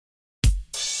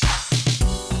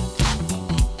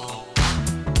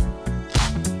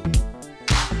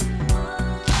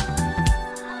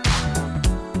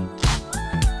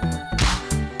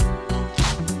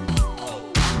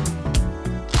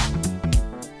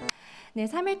네,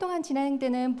 3일 동안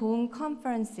진행되는 본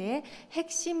컨퍼런스의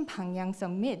핵심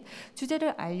방향성 및 주제를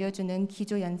알려주는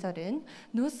기조연설은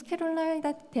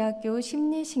노스캐롤라이나대 대학교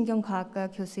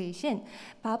심리신경과학과 교수이신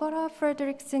바버라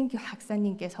프레드릭슨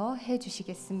박사님께서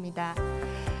해주시겠습니다.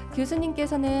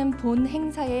 교수님께서는 본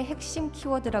행사의 핵심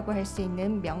키워드라고 할 수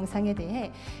있는 명상에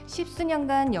대해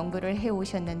십수년간 연구를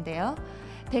해오셨는데요.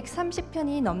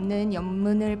 130편이 넘는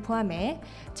연문을 포함해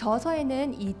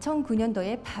저서에는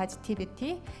 2009년도에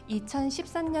파지티비티,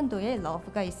 2013년도에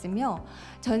러브가 있으며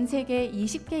전 세계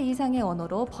 20개 이상의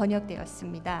언어로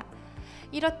번역되었습니다.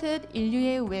 이렇듯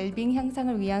인류의 웰빙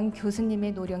향상을 위한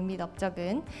교수님의 노력 및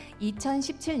업적은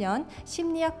 2017년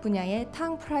심리학 분야의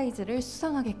탕 프라이즈를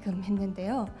수상하게끔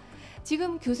했는데요.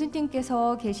 지금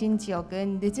교수님께서 계신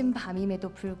지역은 늦은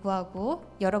밤임에도 불구하고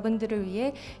여러분들을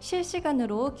위해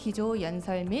실시간으로 기조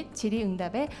연설 및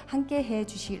질의응답에 함께 해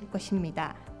주실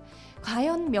것입니다.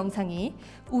 과연 명상이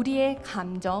우리의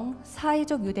감정,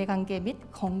 사회적 유대관계 및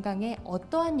건강에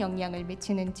어떠한 영향을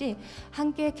미치는지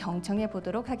함께 경청해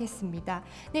보도록 하겠습니다.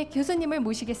 네, 교수님을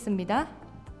모시겠습니다.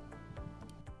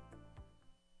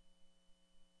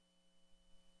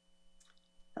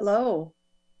 Hello.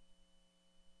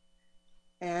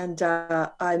 And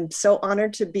I'm so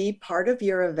honored to be part of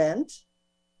your event.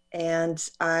 And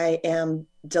I am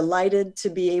delighted to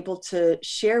be able to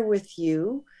share with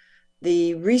you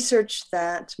the research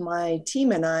that my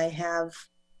team and I have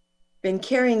been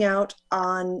carrying out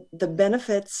on the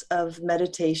benefits of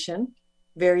meditation,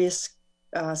 various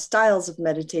styles of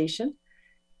meditation.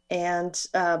 And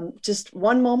just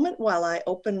one moment while I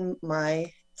open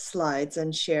my slides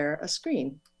and share a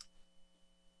screen.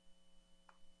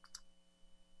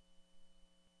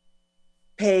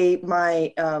 Pay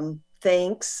my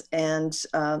thanks and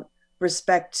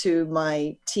respect to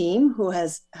my team who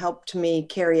has helped me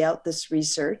carry out this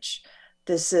research.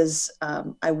 This is,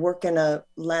 I work in a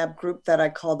lab group that I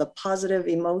call the Positive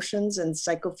Emotions and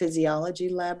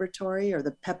Psychophysiology Laboratory, or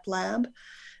the PEP Lab.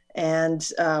 And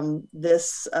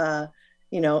this,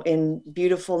 in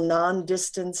beautiful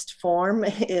non-distanced form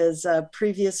is a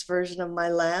previous version of my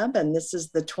lab. And this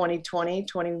is the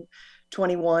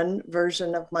 2020-2021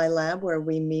 version of my lab, where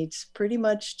we meet pretty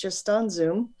much just on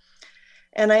Zoom.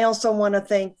 And I also want to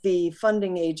thank the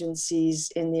funding agencies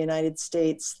in the United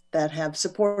States that have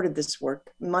supported this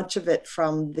work, much of it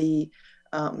from the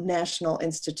National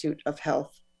Institute of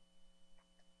Health.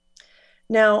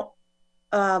 Now,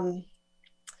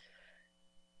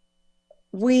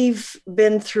 we've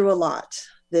been through a lot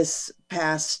this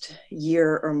past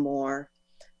year or more.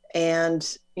 And,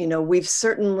 we've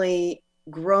certainly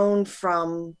grown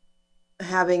from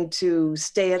having to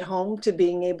stay at home to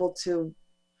being able to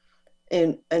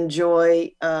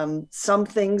enjoy some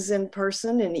things in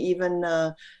person, and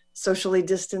even socially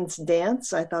distanced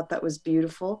dance. I thought that was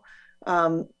beautiful.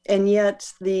 And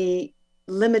yet the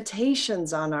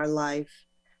limitations on our life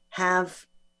have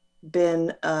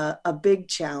been a big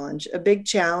challenge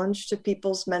to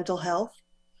people's mental health.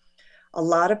 A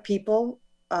lot of people,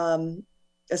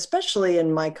 especially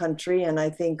in my country, and I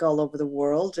think all over the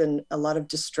world, and a lot of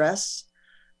distress,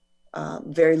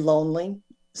 very lonely,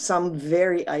 some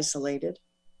very isolated.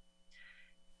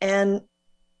 And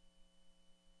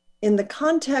in the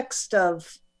context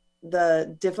of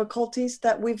the difficulties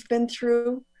that we've been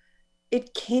through,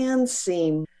 it can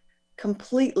seem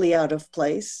completely out of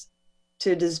place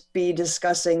to just be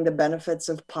discussing the benefits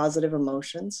of positive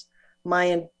emotions.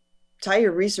 My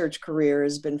entire research career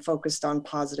has been focused on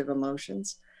positive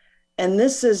emotions. And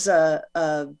this is a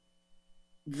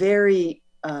very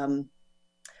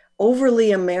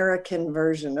overly American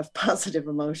version of positive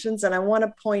emotions. And I want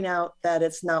to point out that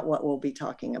it's not what we'll be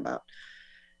talking about.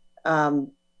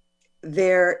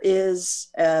 There is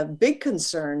a big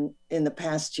concern in the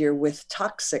past year with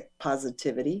toxic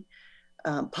positivity,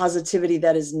 positivity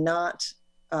that is not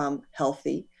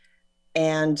healthy.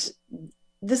 And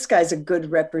this guy's a good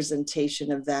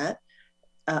representation of that.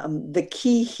 The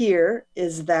key here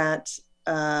is that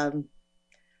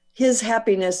his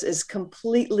happiness is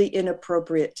completely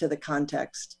inappropriate to the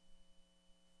context.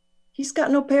 He's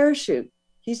got no parachute.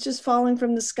 He's just falling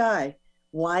from the sky.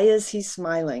 Why is he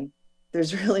smiling?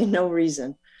 There's really no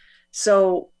reason.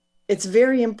 So it's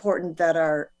very important that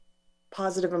our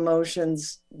positive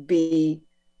emotions be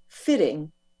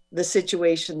fitting the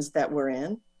situations that we're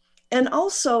in, and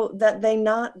also that they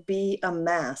not be a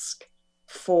mask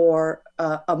for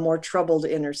a more troubled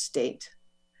inner state.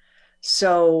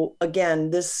 So again,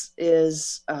 this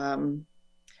is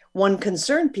one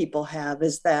concern people have,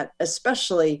 is that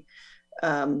especially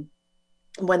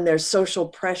when there's social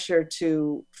pressure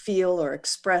to feel or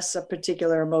express a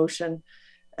particular emotion,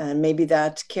 and maybe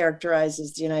that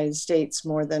characterizes the United States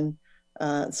more than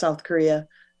South Korea,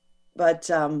 but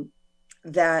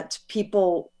that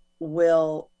people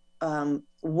will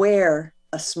wear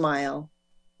a smile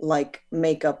like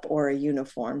makeup or a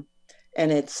uniform,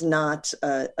 and it's not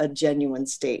a genuine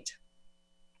state.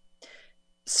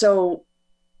 So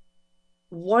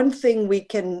one thing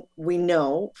we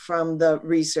know from the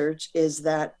research is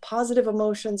that positive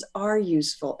emotions are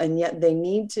useful, and yet they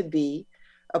need to be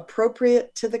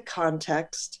appropriate to the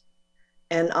context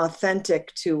and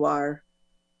authentic to our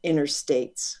inner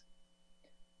states.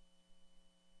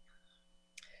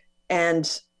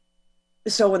 And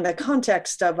so in the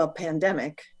context of a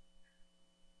pandemic,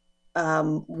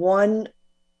 one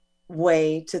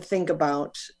way to think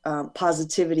about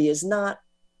positivity is not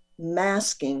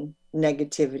masking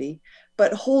negativity,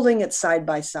 but holding it side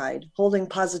by side, holding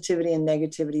positivity and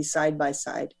negativity side by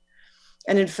side.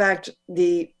 And in fact,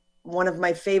 one of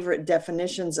my favorite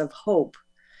definitions of hope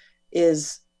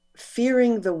is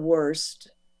fearing the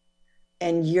worst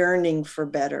and yearning for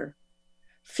better,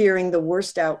 fearing the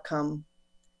worst outcome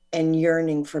and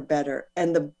yearning for better.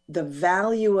 And the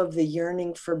value of the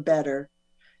yearning for better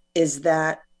is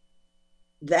that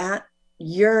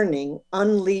yearning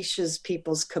unleashes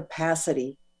people's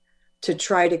capacity to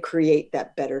try to create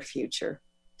that better future.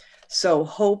 So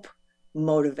hope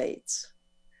motivates.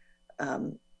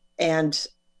 And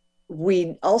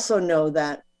we also know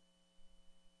that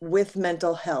with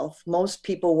mental health, most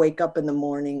people wake up in the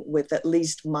morning with at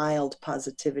least mild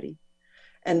positivity.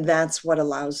 And that's what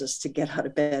allows us to get out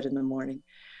of bed in the morning.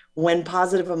 When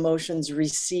positive emotions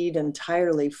recede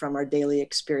entirely from our daily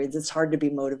experience, it's hard to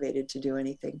be motivated to do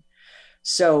anything.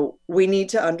 So we need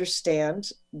to understand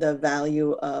the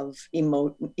value of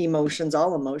emotions,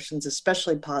 all emotions,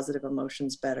 especially positive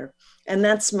emotions, better. And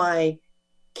that's my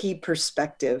key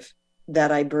perspective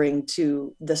that I bring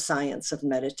to the science of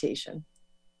meditation.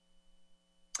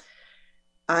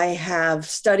 I have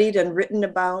studied and written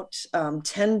about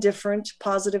 10 different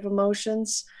positive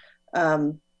emotions.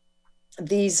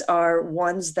 These are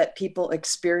ones that people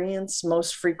experience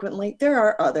most frequently. There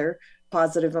are other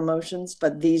positive emotions,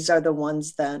 but these are the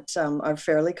ones that are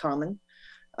fairly common.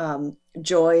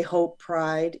 Joy, hope,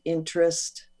 pride,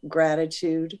 interest,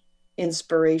 gratitude,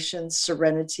 inspiration,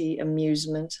 serenity,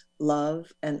 amusement,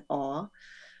 love, and awe.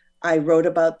 I wrote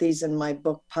about these in my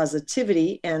book,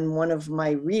 Positivity, and one of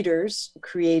my readers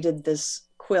created this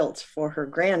quilt for her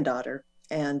granddaughter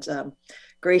and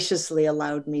graciously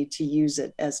allowed me to use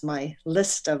it as my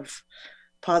list of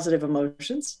positive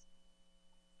emotions.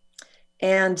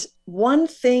 And one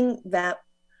thing that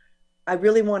I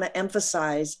really want to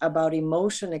emphasize about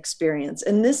emotion experience,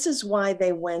 and this is why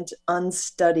they went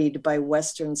unstudied by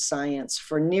Western science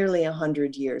for nearly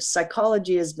 100 years.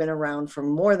 Psychology has been around for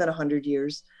more than 100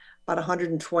 years, about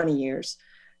 120 years.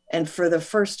 And for the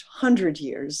first 100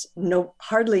 years,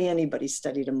 hardly anybody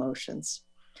studied emotions.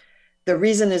 The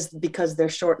reason is because they're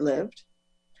short-lived.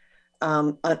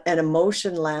 An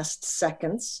emotion lasts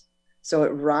seconds. So it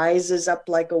rises up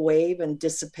like a wave and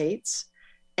dissipates.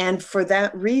 And for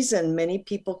that reason, many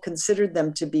people considered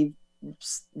them to be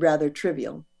rather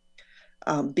trivial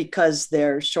because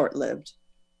they're short-lived.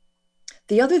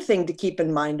 The other thing to keep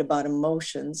in mind about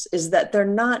emotions is that they're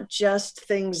not just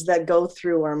things that go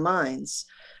through our minds.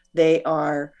 They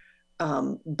are,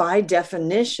 by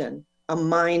definition, a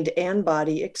mind and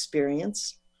body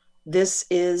experience. This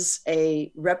is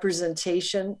a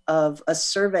representation of a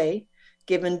survey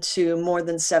given to more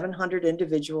than 700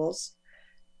 individuals.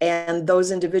 And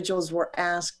those individuals were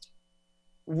asked,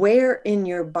 where in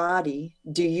your body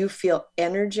do you feel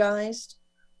energized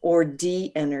or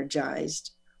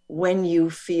de-energized when you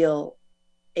feel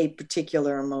a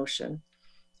particular emotion?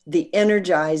 The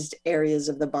energized areas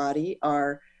of the body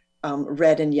are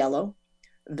red and yellow.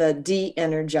 The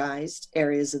de-energized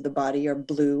areas of the body are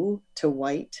blue to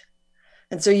white.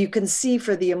 And so you can see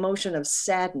for the emotion of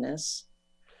sadness,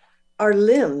 our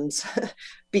limbs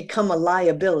become a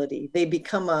liability. They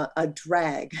become a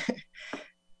drag.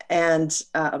 And,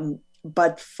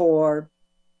 but for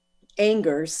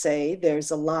anger, say,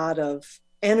 there's a lot of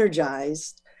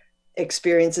energized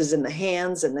experiences in the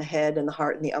hands and the head and the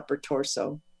heart and the upper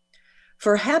torso.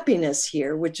 For happiness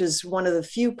here, which is one of the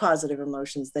few positive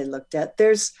emotions they looked at,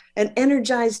 there's an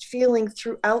energized feeling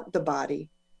throughout the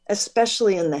body,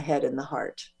 especially in the head and the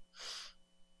heart.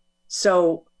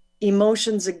 So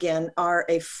emotions, again, are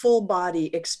a full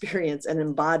body experience, an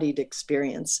embodied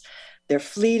experience. They're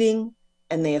fleeting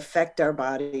and they affect our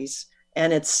bodies.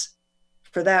 And it's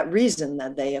for that reason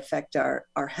that they affect our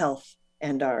health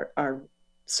and our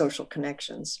social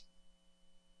connections.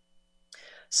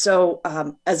 So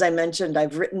as I mentioned,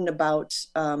 I've written about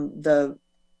the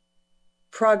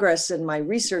progress in my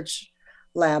research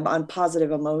lab on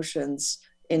positive emotions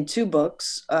in 2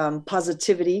 books.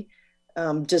 Positivity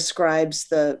describes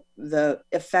the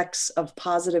effects of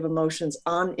positive emotions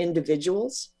on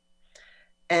individuals.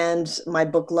 And my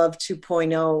book, Love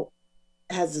 2.0,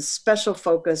 has a special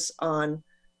focus on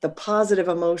the positive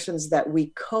emotions that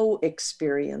we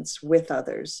co-experience with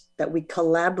others, that we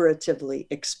collaboratively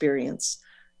experience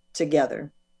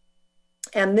together.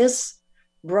 And this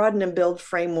broaden and build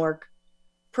framework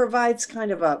provides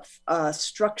kind of a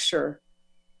structure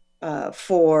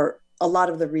for a lot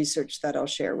of the research that I'll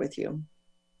share with you.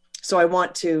 So I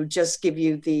want to just give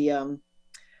you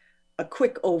a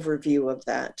quick overview of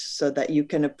that so that you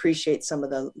can appreciate some of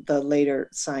the later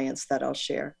science that I'll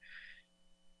share.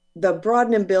 The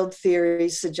broaden and build theory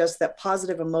suggests that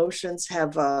positive emotions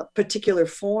have a particular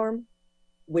form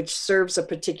which serves a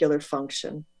particular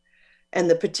function. And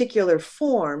the particular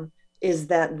form is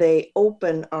that they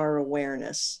open our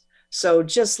awareness. So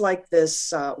just like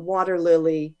this water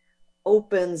lily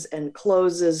opens and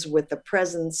closes with the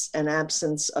presence and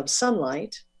absence of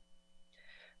sunlight,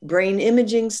 brain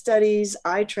imaging studies,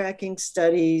 eye tracking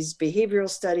studies, behavioral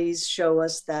studies show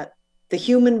us that the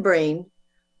human brain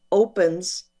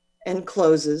opens and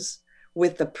closes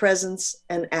with the presence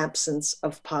and absence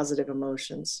of positive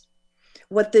emotions.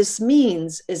 What this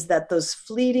means is that those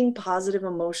fleeting positive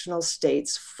emotional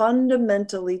states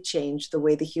fundamentally change the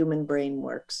way the human brain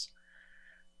works,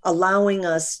 allowing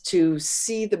us to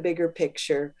see the bigger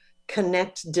picture,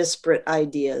 connect disparate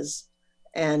ideas,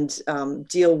 and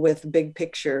deal with big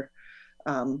picture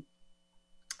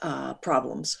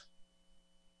problems.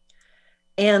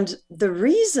 And the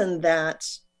reason that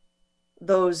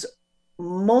those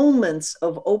moments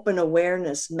of open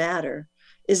awareness matter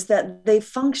is that they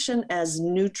function as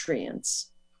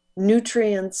nutrients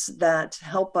that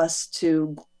help us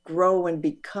to grow and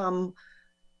become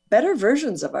better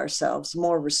versions of ourselves,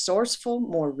 more resourceful,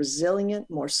 more resilient,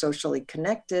 more socially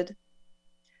connected.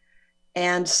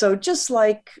 And so just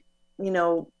like, you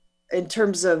know, in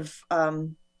terms of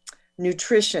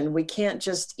nutrition, we can't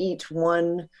just eat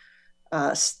one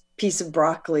piece of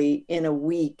broccoli in a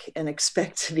week and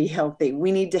expect to be healthy.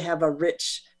 We need to have a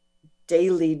rich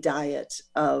daily diet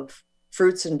of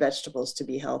fruits and vegetables to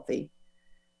be healthy.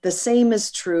 The same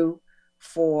is true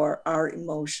for our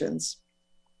emotions,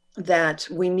 that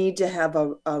we need to have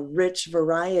a rich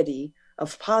variety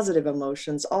of positive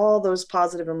emotions, all those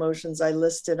positive emotions I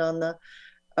listed on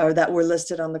that were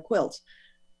listed on the quilt,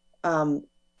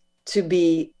 to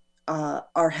be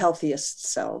our healthiest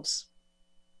selves,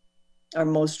 our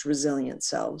most resilient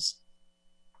selves.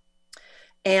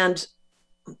 And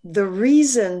the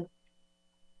reason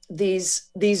these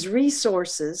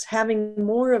resources, having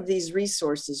more of these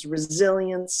resources,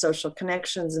 resilience, social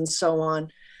connections, and so on,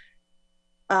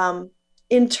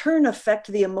 in turn affect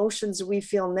the emotions we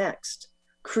feel next,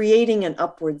 creating an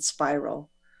upward spiral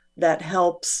that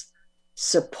helps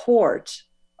support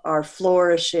our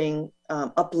flourishing,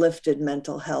 uplifted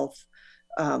mental health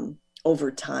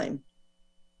over time.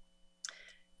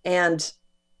 And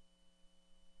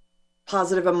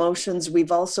positive emotions,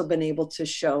 we've also been able to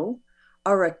show,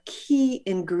 are a key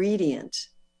ingredient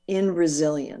in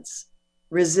resilience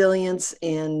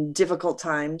in difficult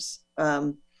times,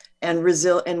 and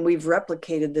we've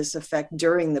replicated this effect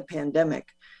during the pandemic,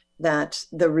 that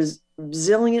the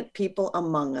resilient people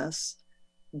among us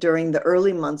during the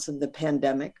early months of the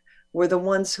pandemic were the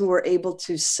ones who were able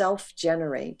to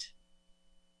self-generate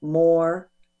more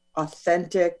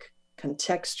authentic,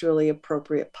 contextually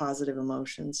appropriate positive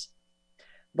emotions,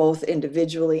 both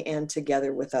individually and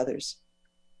together with others.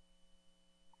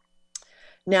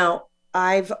 Now,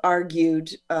 I've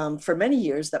argued for many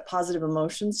years that positive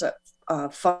emotions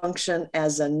function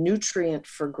as a nutrient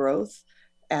for growth,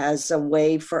 as a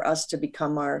way for us to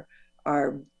become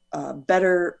our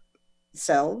better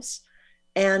selves.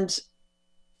 And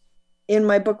in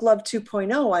my book, Love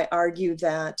 2.0, I argue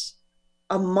that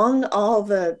among all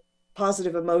the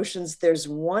positive emotions, there's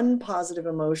one positive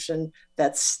emotion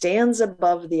that stands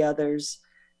above the others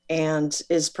and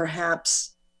is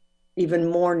perhaps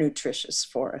even more nutritious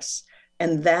for us.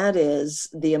 And that is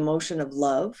the emotion of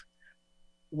love,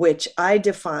 which I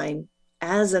define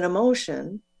as an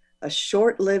emotion, a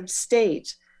short-lived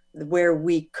state where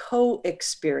we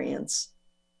co-experience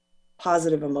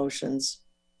positive emotions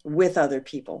with other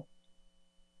people.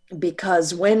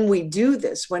 Because when we do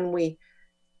this, when we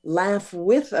laugh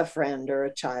with a friend or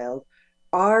a child,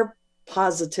 our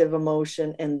positive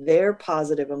emotion and their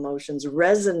positive emotions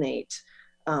resonate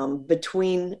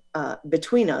between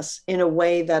us in a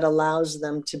way that allows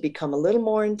them to become a little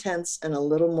more intense and a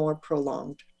little more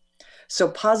prolonged. So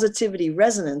positivity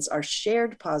resonance, our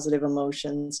shared positive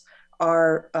emotions,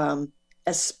 are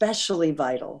especially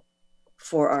vital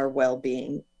for our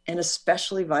well-being and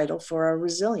especially vital for our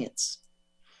resilience.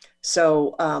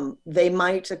 So they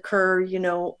might occur,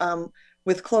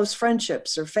 with close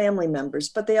friendships or family members,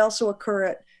 but they also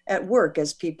occur at work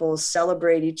as people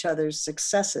celebrate each other's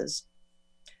successes.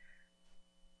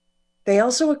 They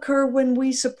also occur when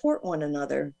we support one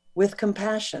another with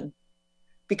compassion,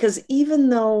 because even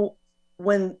though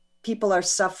when people are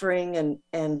suffering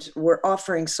and we're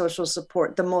offering social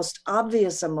support, the most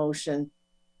obvious emotion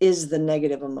is the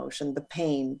negative emotion, the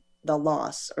pain, the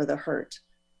loss, or the hurt.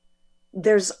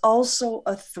 There's also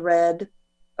a thread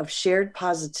of shared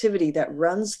positivity that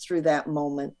runs through that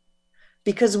moment,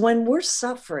 because when we're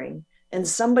suffering and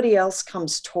somebody else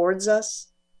comes towards us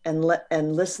and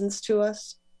listens to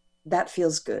us, that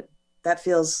feels good. That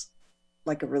feels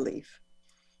like a relief.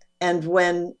 And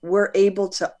when we're able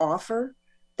to offer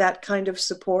that kind of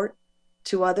support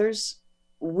to others,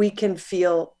 we can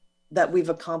feel that we've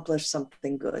accomplished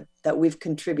something good, that we've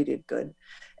contributed good.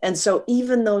 And so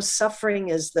even though suffering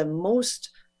is the most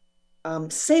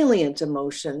salient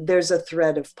emotion, there's a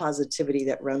thread of positivity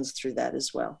that runs through that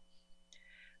as well.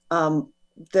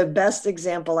 The best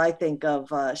example I think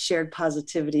of shared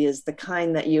positivity is the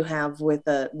kind that you have with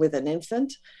an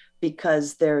infant,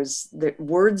 because the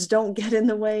words don't get in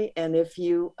the way. And if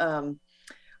you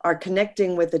are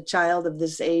connecting with a child of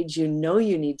this age, you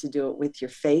need to do it with your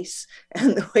face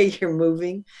and the way you're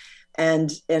moving,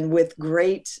 and with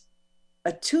great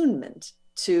attunement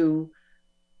to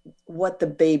what the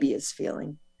baby is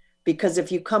feeling. Because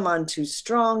if you come on too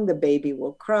strong, the baby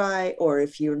will cry, or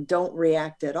if you don't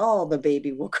react at all, the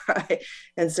baby will cry.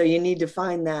 And so you need to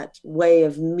find that way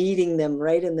of meeting them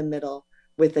right in the middle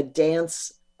with a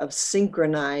dance of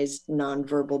synchronized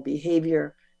nonverbal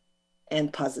behavior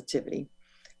and positivity.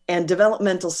 And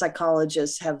developmental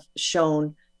psychologists have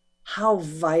shown how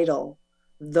vital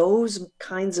those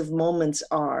kinds of moments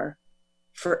are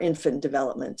for infant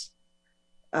development.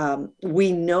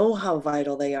 We know how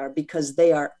vital they are because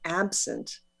they are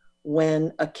absent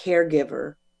when a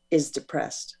caregiver is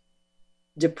depressed.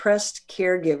 Depressed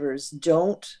caregivers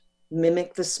don't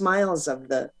mimic the smiles of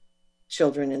the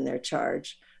children in their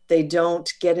charge. They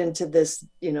don't get into this,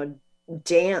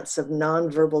 dance of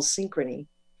nonverbal synchrony.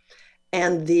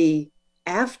 And the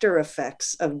after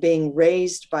effects of being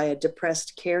raised by a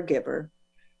depressed caregiver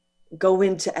go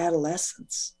into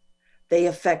adolescence. They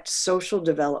affect social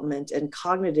development and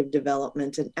cognitive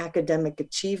development and academic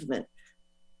achievement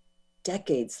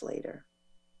decades later.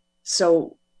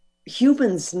 So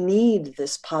humans need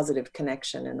this positive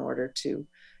connection in order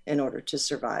to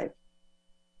survive.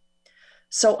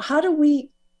 So how do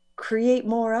we create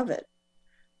more of it?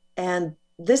 And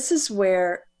this is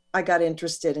where I got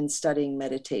interested in studying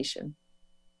meditation.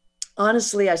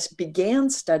 Honestly, I began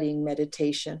studying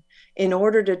meditation in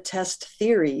order to test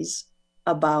theories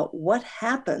about what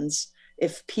happens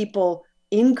if people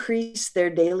increase their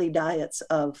daily diets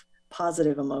of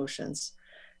positive emotions.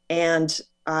 And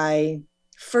I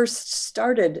first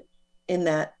started in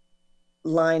that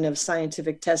line of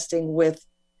scientific testing with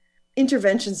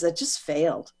interventions that just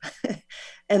failed.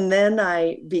 And then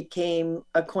I became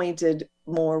acquainted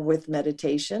more with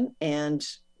meditation, and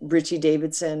Richie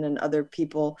Davidson and other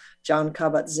people, John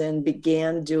Kabat-Zinn,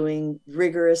 began doing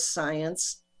rigorous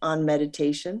science on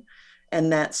meditation.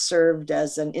 And that served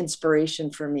as an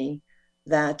inspiration for me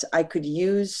that I could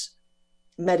use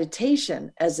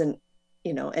meditation as an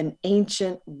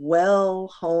ancient,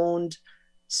 well-honed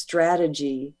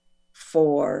strategy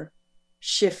for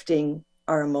shifting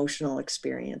our emotional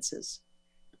experiences.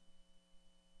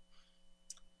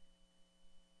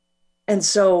 And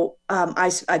so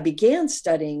I began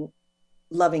studying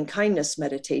loving kindness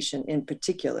meditation in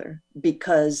particular,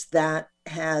 because that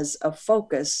has a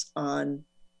focus on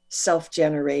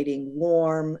self-generating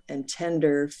warm and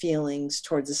tender feelings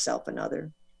towards the self and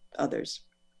others.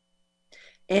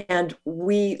 And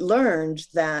we learned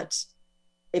that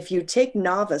if you take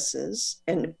novices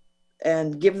and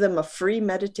give them a free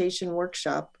meditation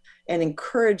workshop and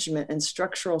encouragement and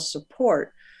structural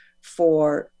support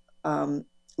for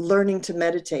learning to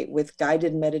meditate with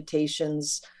guided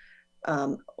meditations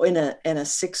in a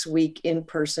 6-week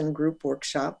in-person group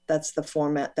workshop, that's the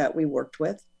format that we worked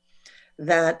with,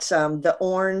 that the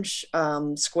orange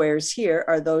squares here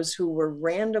are those who were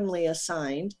randomly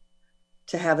assigned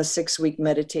to have a 6-week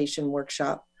meditation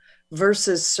workshop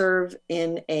versus serve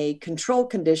in a control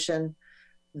condition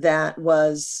that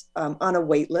was on a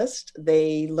wait list.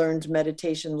 They learned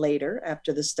meditation later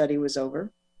after the study was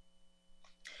over.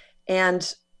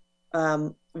 And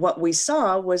what we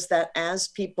saw was that as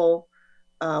people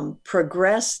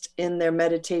progressed in their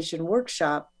meditation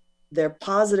workshop, their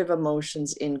positive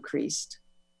emotions increased,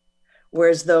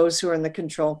 whereas those who are in the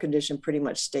control condition pretty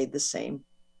much stayed the same.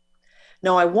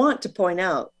 Now, I want to point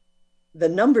out the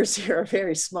numbers here are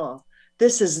very small.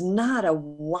 This is not a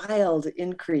wild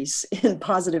increase in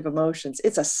positive emotions.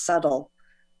 It's a subtle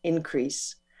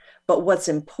increase. But what's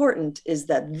important is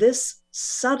that this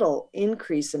subtle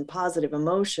increase in positive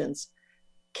emotions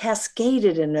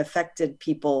cascaded and affected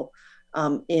people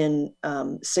in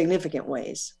significant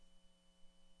ways.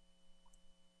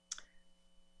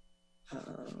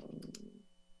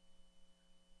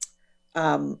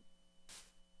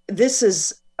 This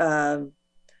is,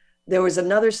 there was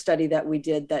another study that we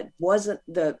did that wasn't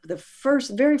the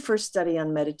very first study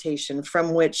on meditation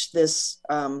from which this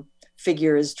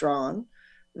figure is drawn.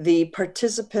 The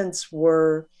participants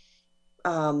were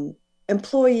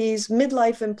employees,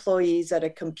 midlife employees at a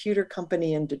computer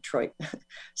company in Detroit.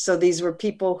 So these were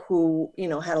people who,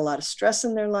 had a lot of stress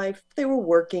in their life. They were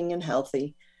working and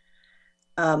healthy.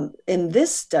 In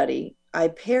this study, I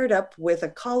paired up with a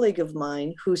colleague of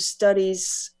mine who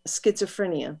studies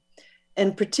schizophrenia.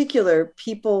 In particular,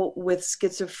 people with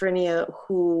schizophrenia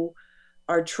who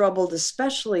are troubled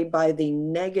especially by the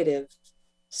negative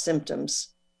symptoms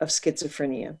of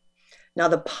schizophrenia. Now,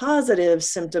 the positive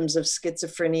symptoms of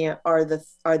schizophrenia are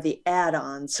the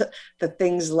add-ons, the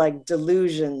things like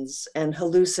delusions and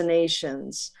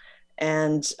hallucinations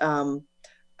and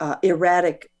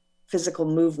erratic physical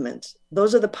movement.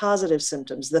 Those are the positive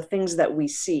symptoms, the things that we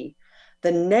see.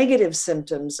 The negative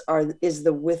symptoms is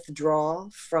the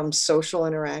withdrawal from social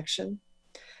interaction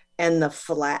and the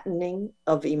flattening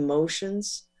of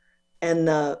emotions and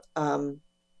the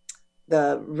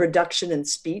reduction in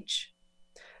speech.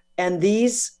 And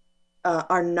these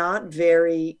are not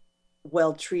very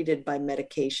well treated by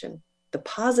medication. The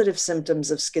positive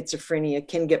symptoms of schizophrenia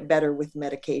can get better with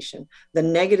medication. The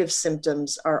negative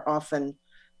symptoms are often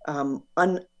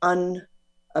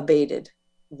unabated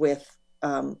with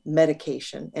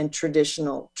medication and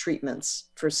traditional treatments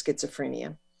for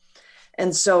schizophrenia.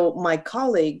 And so my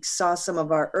colleague saw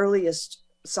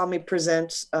me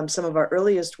present some of our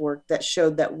earliest work that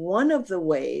showed that one of the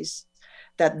ways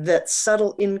that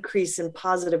subtle increase in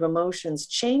positive emotions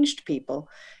changed people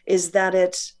is that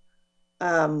it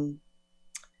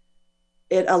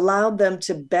allowed them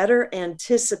to better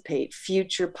anticipate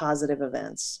future positive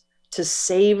events, to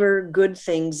savor good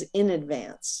things in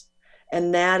advance.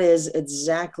 And that is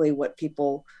exactly what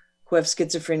people who have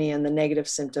schizophrenia and the negative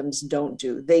symptoms don't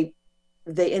do. They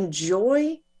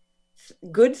enjoy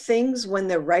good things when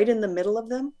they're right in the middle of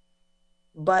them,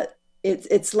 but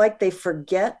it's like they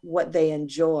forget what they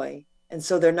enjoy. And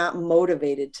so they're not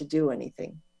motivated to do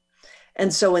anything.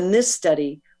 And so in this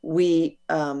study, we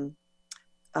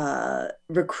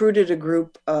recruited a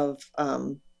group of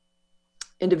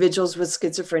individuals with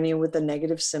schizophrenia with the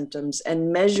negative symptoms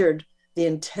and measured the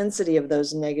intensity of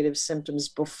those negative symptoms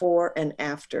before and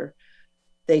after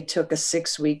they took a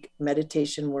 6-week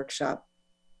meditation workshop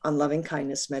on loving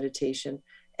kindness meditation.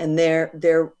 And there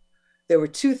were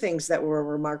two things that were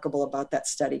remarkable about that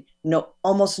study.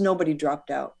 Almost nobody dropped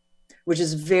out, which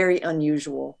is very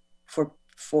unusual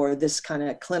for this kind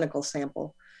of clinical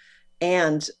sample.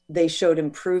 And they showed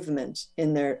improvement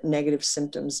in their negative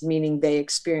symptoms, meaning they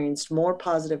experienced more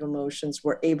positive emotions,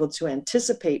 were able to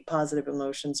anticipate positive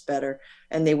emotions better,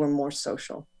 and they were more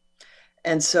social.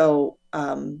 And so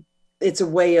it's a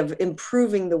way of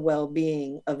improving the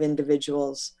well-being of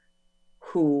individuals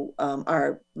who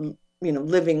are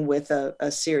living with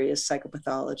a serious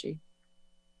psychopathology.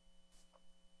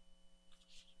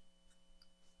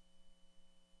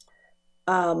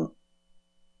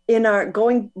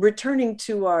 Returning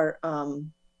to our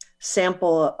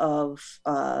sample of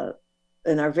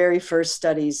in our very first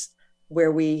studies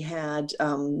where we had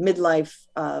midlife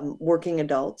working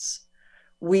adults,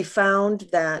 we found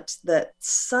that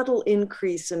subtle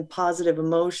increase in positive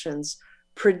emotions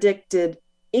predicted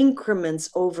increments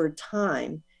over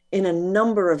time in a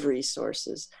number of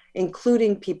resources,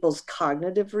 including people's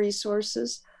cognitive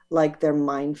resources, like their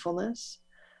mindfulness.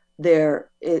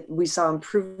 We saw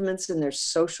improvements in their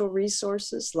social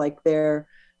resources, like their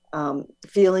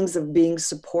feelings of being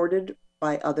supported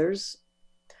by others.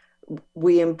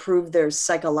 We improved their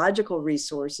psychological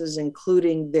resources,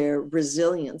 including their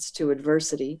resilience to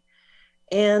adversity.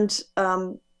 And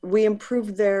we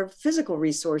improved their physical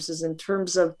resources in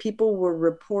terms of people were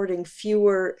reporting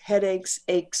fewer headaches,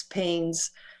 aches,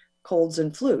 pains, colds,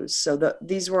 and flus. So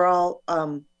these were all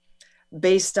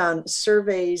based on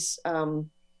surveys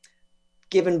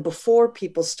given before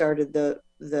people started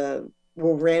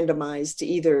were randomized to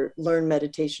either learn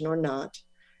meditation or not,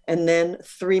 and then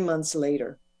 3 months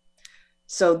later.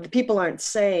 So the people aren't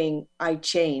saying, I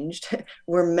changed.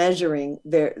 We're measuring,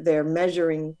 they're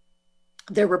measuring,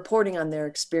 they're reporting on their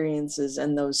experiences,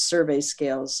 and those survey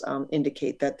scales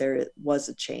indicate that there was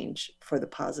a change for the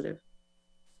positive.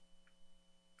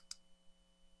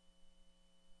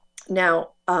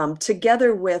 Now,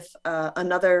 together with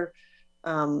another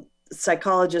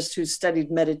psychologist who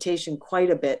studied meditation quite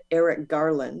a bit, Eric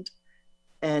Garland,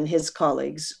 and his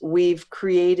colleagues, we've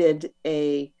created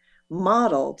a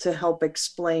model to help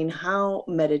explain how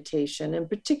meditation, and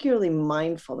particularly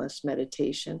mindfulness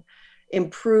meditation,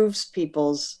 improves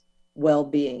people's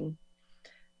well-being.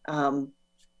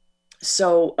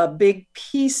 So a big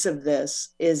piece of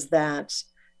this is that,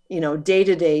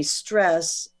 day-to-day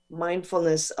stress,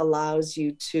 mindfulness allows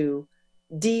you to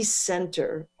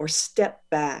decenter or step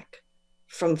back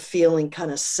from feeling kind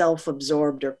of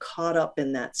self-absorbed or caught up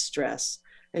in that stress,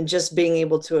 and just being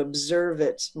able to observe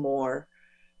it more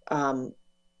from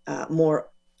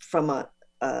a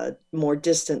more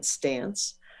distant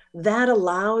stance. That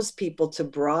allows people to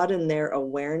broaden their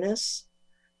awareness,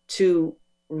 to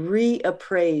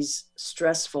reappraise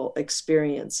stressful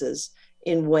experiences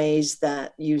in ways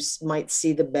that you might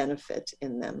see the benefit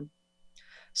in them.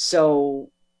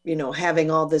 So,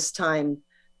 having all this time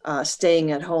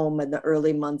staying at home in the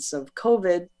early months of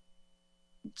COVID,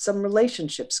 some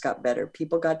relationships got better.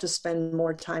 People got to spend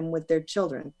more time with their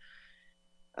children.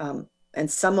 And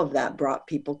some of that brought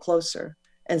people closer.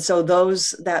 And so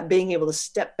that being able to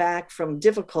step back from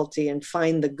difficulty and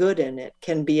find the good in it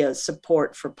can be a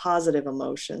support for positive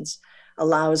emotions,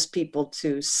 allows people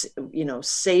to,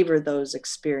 savor those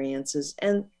experiences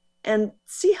and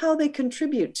see how they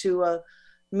contribute to a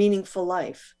meaningful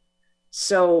life.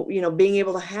 So, being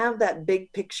able to have that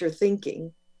big picture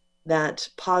thinking that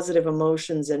positive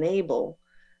emotions enable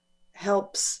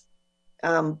helps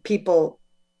people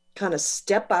kind of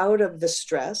step out of the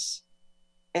stress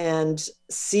and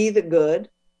see the good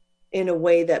in a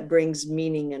way that brings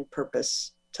meaning and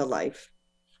purpose to life,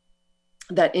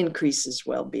 that increases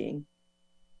well-being.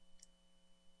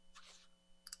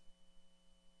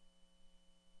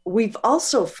 We've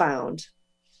also found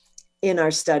in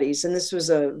our studies, and this was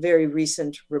a very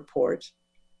recent report,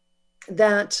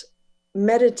 that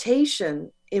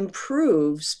meditation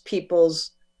improves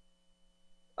people's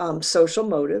social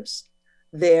motives.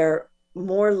 They're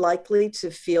more likely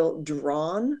to feel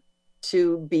drawn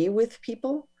to be with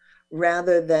people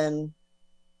rather than,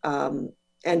 and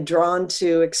drawn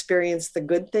to experience the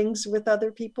good things with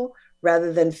other people,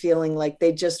 rather than feeling like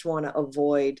they just want to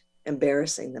avoid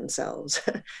embarrassing themselves.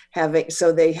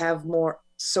 So they have more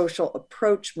social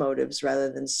approach motives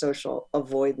rather than social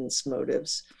avoidance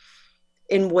motives,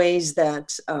 in ways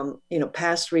that,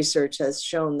 past research has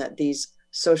shown that these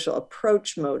social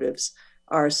approach motives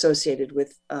are associated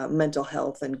with mental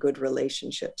health and good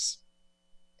relationships.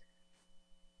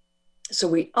 So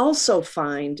we also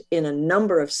find in a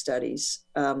number of studies,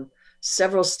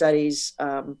 several studies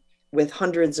with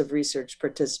hundreds of research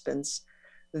participants,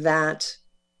 that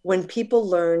when people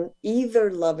learn either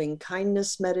loving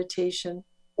kindness meditation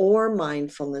or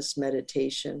mindfulness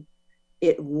meditation,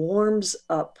 it warms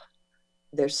up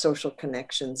their social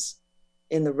connections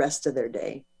in the rest of their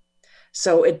day.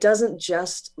 So it doesn't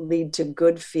just lead to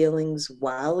good feelings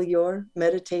while you're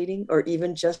meditating, or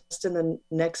even just in the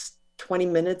next 20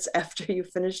 minutes after you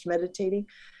finished meditating,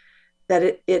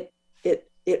 that it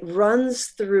runs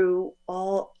through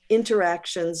all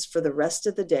interactions for the rest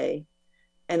of the day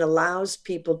and allows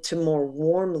people to more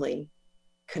warmly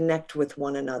connect with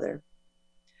one another.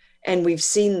 And we've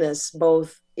seen this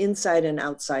both inside and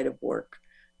outside of work.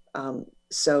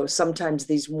 So sometimes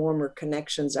these warmer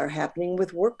connections are happening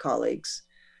with work colleagues.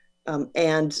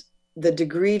 And the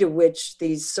degree to which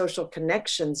these social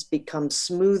connections become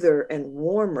smoother and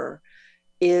warmer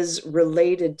is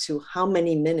related to how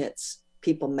many minutes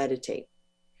people meditate.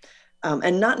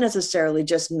 And not necessarily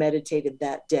just meditated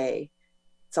that day.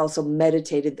 It's also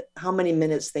meditated, how many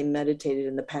minutes they meditated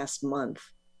in the past month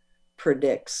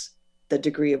predicts the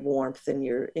degree of warmth in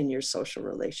your social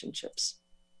relationships.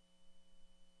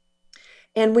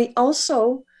 And we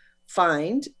also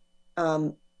find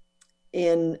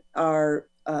in our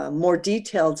more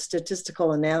detailed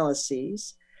statistical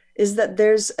analyses is that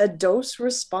there's a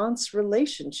dose-response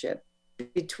relationship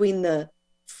between the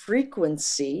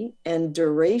frequency and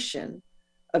duration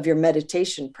of your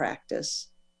meditation practice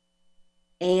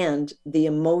and the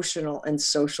emotional and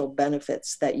social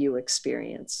benefits that you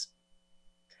experience.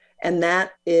 And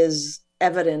that is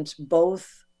evident both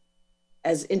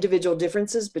as individual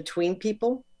differences between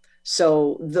people.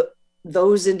 So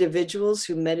those individuals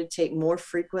who meditate more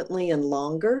frequently and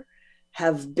longer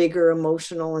have bigger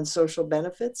emotional and social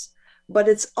benefits, but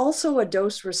it's also a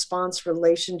dose-response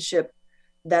relationship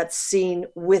that's seen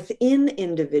within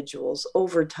individuals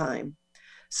over time.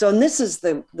 So, and this is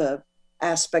the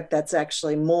aspect that's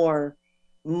actually more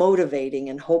motivating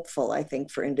and hopeful, I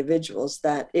think, for individuals,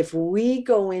 that if we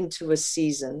go into a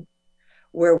season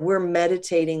where we're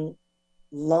meditating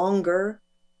longer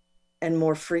and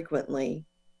more frequently,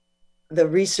 the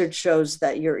research shows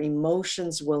that your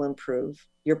emotions will improve,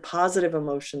 your positive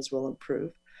emotions will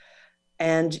improve,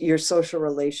 and your social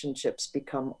relationships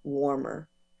become warmer.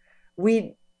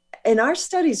 In our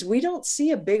studies, we don't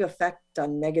see a big effect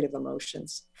on negative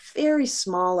emotions, very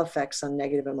small effects on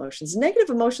negative emotions. Negative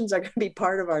emotions are going to be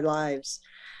part of our lives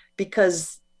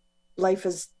because life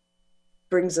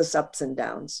brings us ups and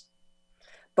downs.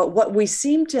 But what we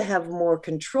seem to have more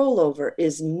control over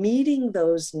is meeting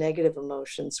those negative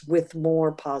emotions with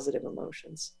more positive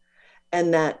emotions.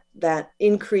 And that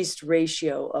increased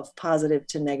ratio of positive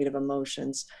to negative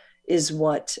emotions is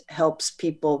what helps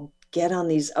people get on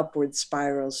these upward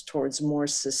spirals towards more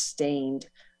sustained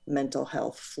mental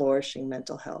health, flourishing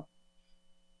mental health.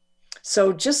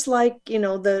 So just like,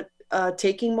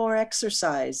 taking more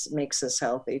exercise makes us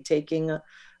healthy, taking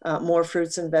more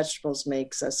fruits and vegetables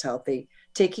makes us healthy,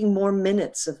 taking more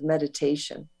minutes of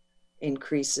meditation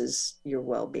increases your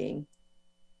well-being.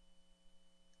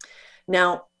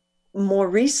 Now, more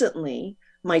recently,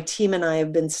 my team and I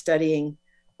have been studying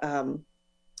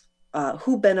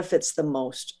who benefits the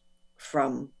most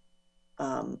from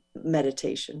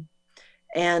meditation.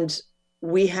 And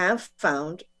we have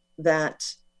found that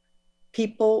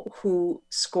people who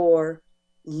score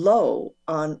low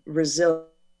on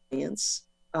resilience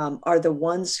are the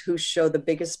ones who show the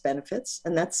biggest benefits.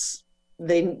 And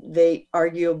they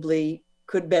arguably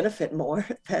could benefit more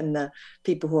than the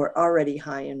people who are already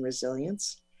high in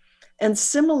resilience. And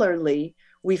similarly,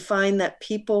 we find that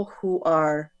people who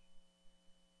are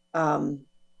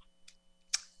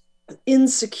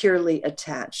insecurely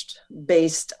attached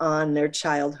based on their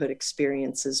childhood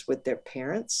experiences with their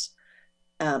parents,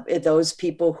 those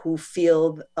people who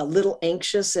feel a little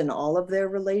anxious in all of their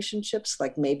relationships,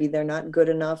 like maybe they're not good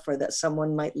enough, or that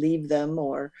someone might leave them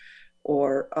or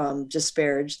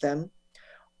disparage them,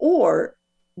 or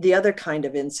the other kind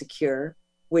of insecure,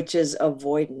 which is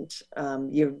avoidant.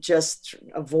 You're just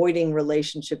avoiding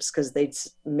relationships because they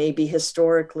maybe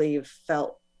historically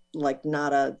felt like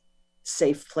not a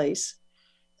safe place.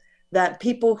 That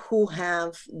people who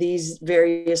have these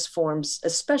various forms,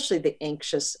 especially the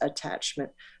anxious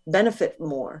attachment, benefit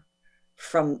more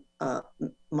from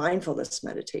mindfulness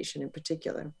meditation in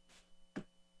particular.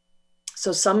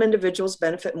 So some individuals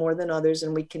benefit more than others,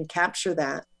 and we can capture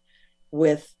that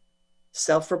with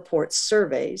self-report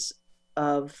surveys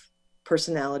of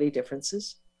personality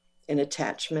differences in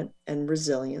attachment and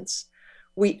resilience.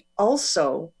 We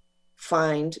also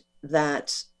find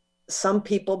that some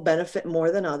people benefit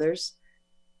more than others,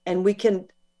 and we can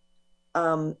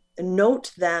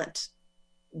note that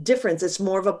difference. It's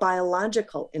more of a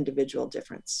biological individual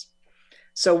difference.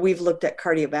 So we've looked at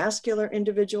cardiovascular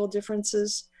individual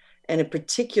differences, and in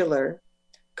particular,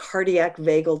 cardiac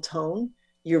vagal tone.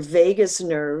 Your vagus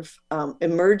nerve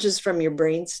emerges from your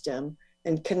brainstem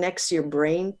and connects your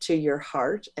brain to your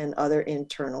heart and other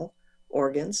internal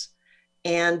organs.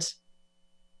 And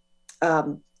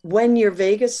when your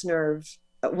vagus nerve,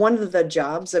 one of the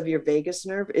jobs of your vagus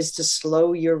nerve is to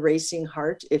slow your racing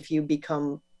heart if you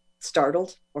become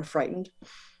startled or frightened.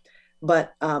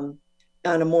 But on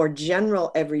a more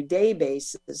general everyday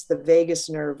basis, the vagus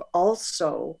nerve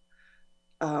also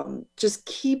just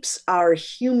keeps our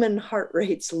human heart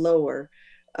rates lower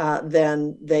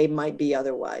than they might be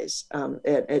otherwise.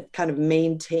 It kind of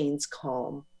maintains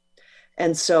calm.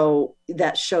 And so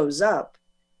that shows up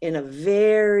in a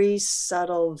very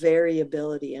subtle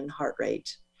variability in heart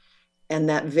rate. And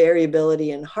that variability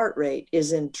in heart rate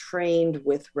is entrained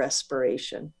with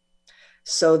respiration,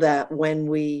 so that when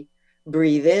we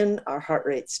breathe in, our heart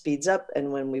rate speeds up,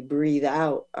 and when we breathe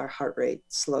out, our heart rate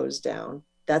slows down.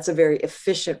 That's a very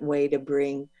efficient way to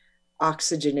bring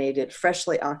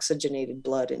freshly oxygenated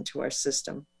blood into our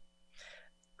system.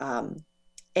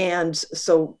 And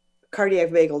so cardiac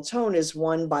vagal tone is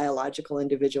one biological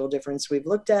individual difference we've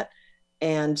looked at.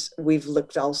 And we've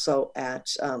looked also at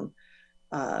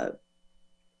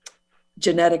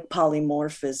genetic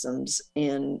polymorphisms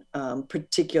in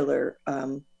particular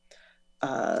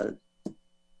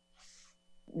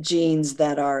genes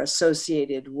that are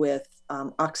associated with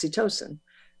oxytocin.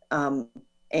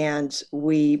 And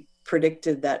we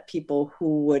predicted that people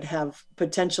who would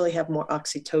potentially have more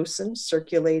oxytocin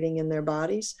circulating in their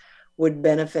bodies would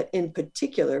benefit in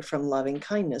particular from loving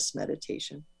kindness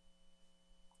meditation.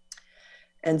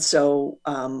 And so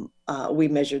we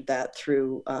measured that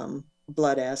through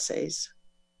blood assays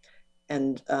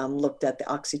and looked at the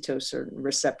oxytocin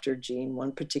receptor gene,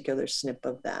 one particular SNP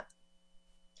of that.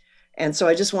 And so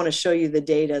I just want to show you the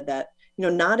data that,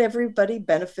 not everybody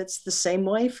benefits the same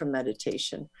way from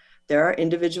meditation. There are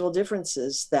individual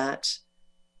differences that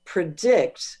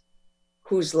predict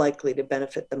who's likely to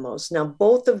benefit the most. Now,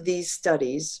 both of these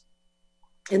studies,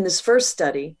 in this first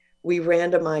study, we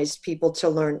randomized people to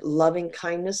learn loving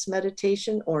kindness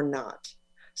meditation or not.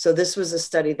 So this was a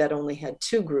study that only had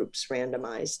 2 groups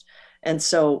randomized. And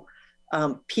so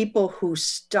people who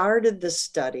started the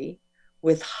study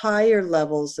with higher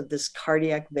levels of this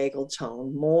cardiac vagal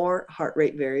tone, more heart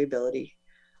rate variability,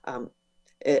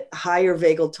 higher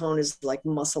vagal tone is like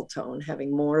muscle tone,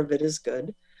 having more of it is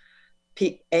good.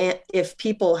 If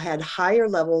people had higher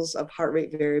levels of heart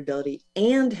rate variability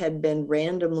and had been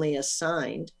randomly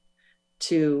assigned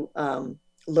to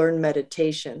learn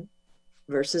meditation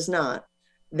versus not,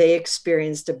 they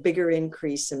experienced a bigger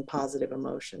increase in positive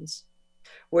emotions.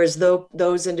 Whereas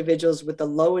those individuals with the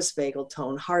lowest vagal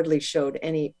tone hardly showed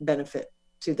any benefit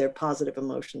to their positive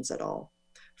emotions at all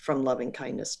from loving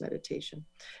kindness meditation.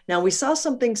 Now, we saw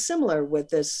something similar with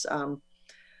this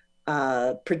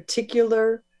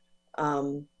particular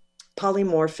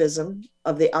polymorphism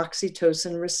of the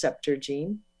oxytocin receptor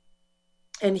gene.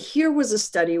 And here was a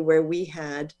study where we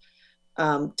had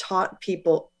taught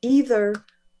people either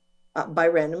by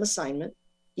random assignment,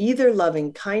 either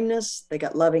loving kindness, they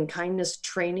got loving kindness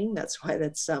training, that's why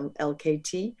that's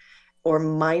LKT, or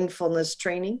mindfulness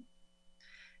training.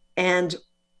 And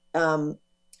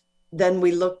then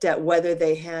we looked at whether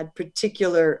they had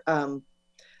particular,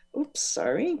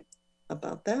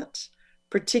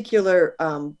 particular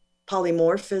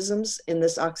polymorphisms in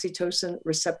this oxytocin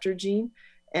receptor gene.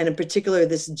 And in particular,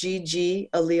 this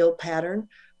GG allele pattern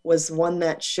was one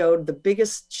that showed the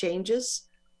biggest changes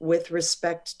with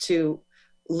respect to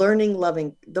learning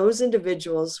loving. Those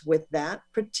individuals with that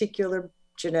particular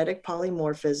genetic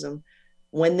polymorphism,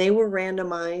 when they were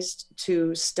randomized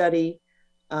to study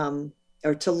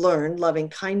or to learn loving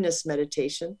kindness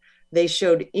meditation, they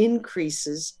showed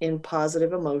increases in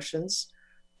positive emotions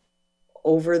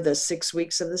over the 6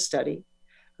 weeks of the study.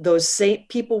 Those same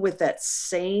people with that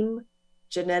same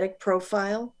genetic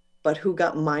profile, but who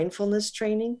got mindfulness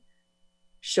training,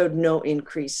 showed no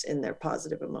increase in their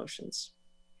positive emotions.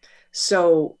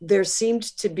 So there seemed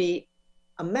to be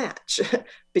a match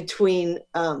between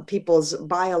people's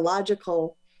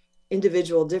biological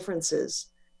individual differences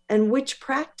and which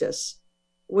practice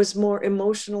was more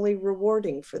emotionally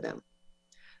rewarding for them.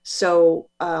 So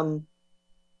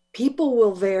people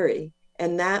will vary,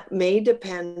 and that may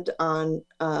depend on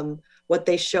what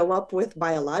they show up with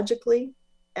biologically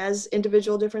as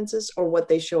individual differences, or what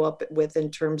they show up with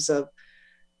in terms of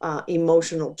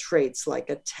emotional traits like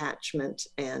attachment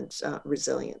and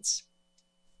resilience.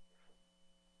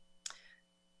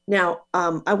 Now,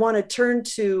 I want to turn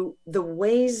to the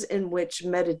ways in which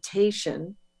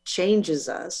meditation changes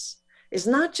us. Is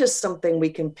not just something we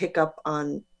can pick up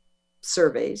on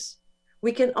surveys.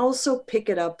 We can also pick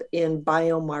it up in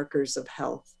biomarkers of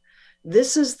health.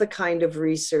 This is the kind of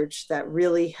research that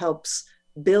really helps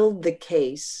build the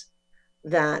case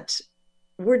that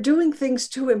we're doing things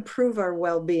to improve our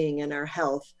well-being and our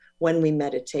health when we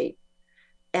meditate.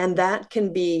 And that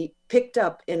can be picked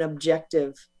up in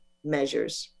objective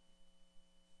measures.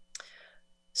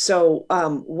 So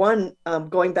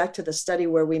going back to the study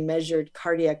where we measured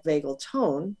cardiac vagal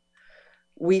tone,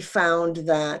 we found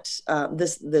that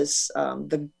this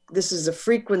is a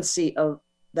frequency of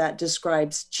that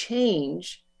describes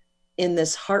change in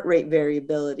this heart rate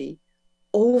variability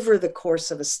over the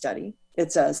course of a study.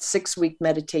 It's a 6-week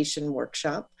meditation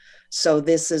workshop. So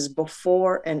this is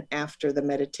before and after the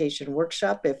meditation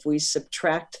workshop. If we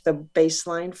subtract the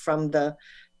baseline from the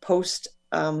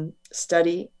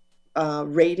post-study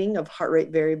rating of heart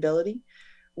rate variability,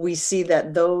 we see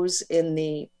that those in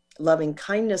the loving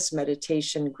kindness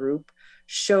meditation group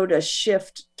showed a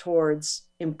shift towards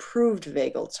improved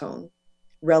vagal tone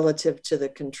relative to the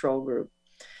control group.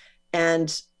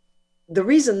 And the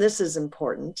reason this is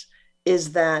important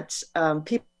is that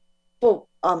people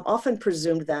often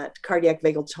presumed that cardiac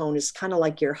vagal tone is kind of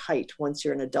like your height once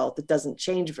you're an adult. It doesn't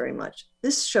change very much.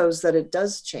 This shows that it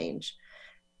does change.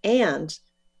 And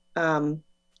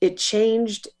it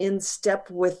changed in step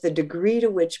with the degree to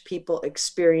which people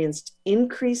experienced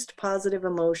increased positive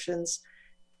emotions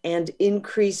and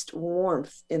increased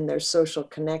warmth in their social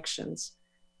connections.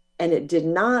 And it did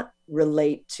not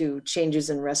relate to changes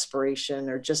in respiration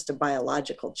or just a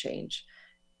biological change.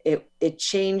 It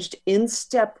changed in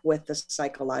step with the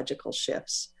psychological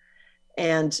shifts.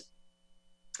 And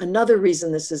Another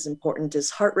reason this is important is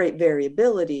heart rate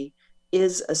variability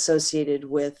is associated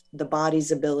with the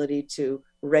body's ability to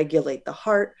regulate the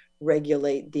heart,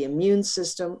 regulate the immune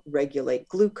system, regulate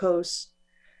glucose.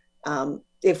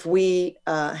 If we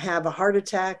have a heart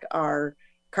attack, our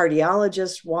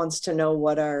cardiologist wants to know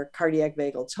what our cardiac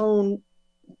vagal tone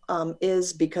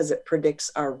is because it predicts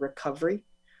our recovery.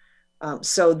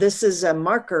 So this is a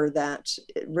marker that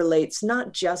relates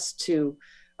not just to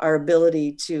our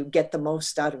ability to get the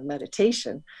most out of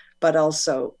meditation, but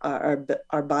also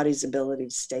our body's ability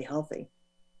to stay healthy.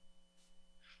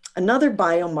 Another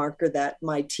biomarker that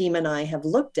my team and I have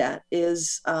looked at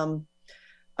is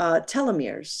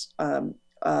telomeres,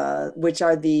 which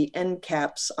are the end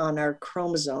caps on our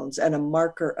chromosomes and a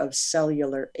marker of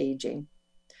cellular aging.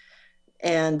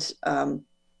 And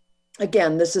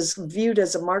again, this is viewed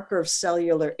as a marker of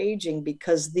cellular aging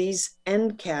because these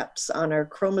end caps on our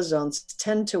chromosomes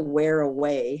tend to wear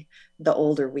away the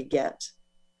older we get.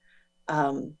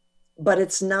 But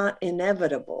it's not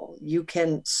inevitable. You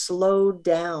can slow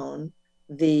down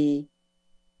the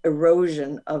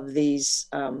erosion of these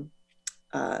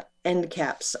end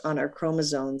caps on our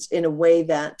chromosomes in a way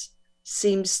that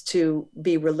seems to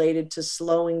be related to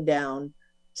slowing down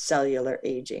cellular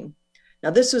aging. Now,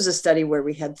 this was a study where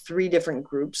we had 3 different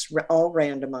groups, all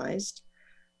randomized.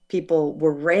 People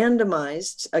were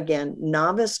randomized, again,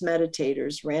 novice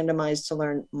meditators, randomized to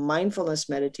learn mindfulness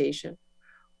meditation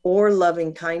or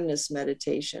loving kindness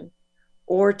meditation,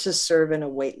 or to serve in a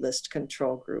waitlist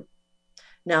control group.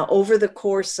 Now, over the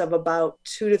course of about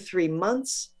 2 to 3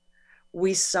 months,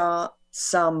 we saw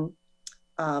some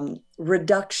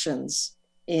reductions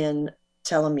in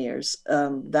telomeres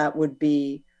that would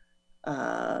be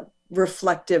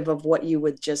reflective of what you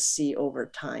would just see over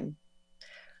time.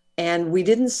 And we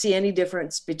didn't see any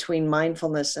difference between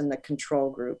mindfulness and the control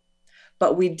group,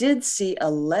 but we did see a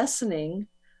lessening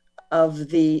of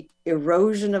the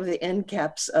erosion of the end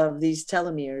caps of these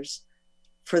telomeres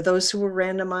for those who were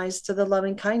randomized to the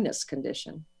loving kindness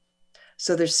condition.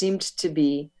 So there seemed to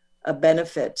be a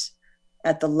benefit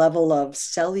at the level of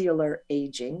cellular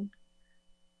aging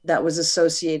that was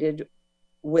associated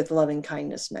with loving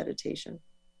kindness meditation.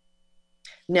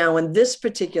 Now, in this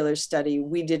particular study,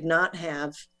 we did not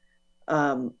have,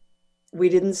 we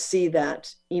didn't see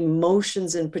that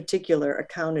emotions in particular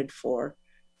accounted for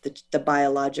the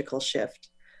biological shift.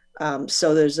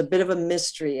 So there's a bit of a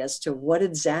mystery as to what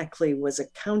exactly was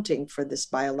accounting for this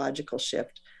biological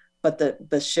shift, but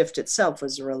the shift itself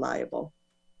was reliable.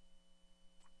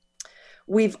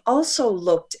 We've also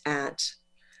looked at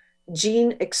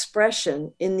gene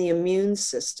expression in the immune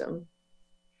system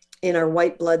in our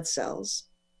white blood cells.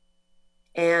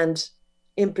 And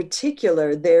in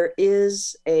particular, there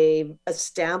is an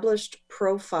established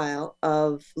profile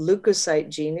of leukocyte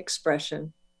gene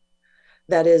expression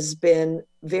that has been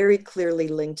very clearly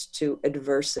linked to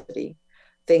adversity.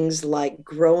 Things like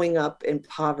growing up in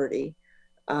poverty,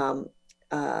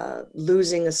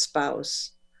 losing a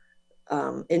spouse,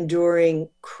 enduring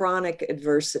chronic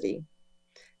adversity.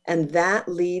 And that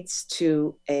leads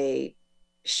to a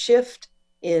shift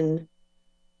in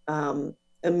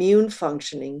immune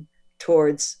functioning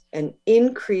towards an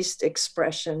increased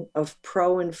expression of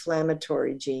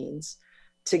pro-inflammatory genes,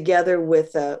 together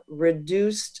with a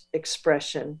reduced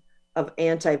expression of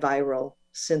antiviral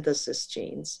synthesis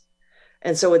genes.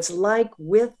 And so it's like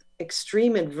with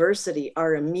extreme adversity,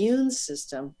 our immune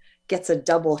system gets a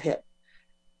double hit.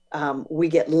 We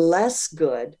get less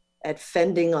good at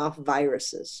fending off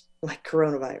viruses like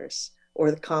coronavirus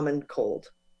or the common cold.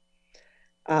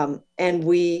 And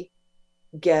we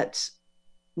get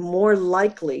more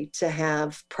likely to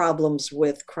have problems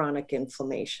with chronic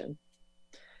inflammation.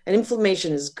 And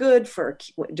inflammation is good for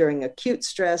during acute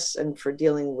stress and for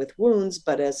dealing with wounds,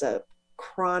 but as a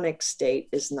chronic state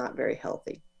is not very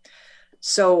healthy.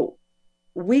 So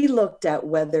we looked at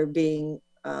whether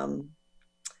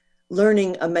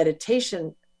learning a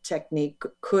meditation technique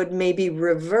could maybe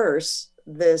reverse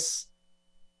this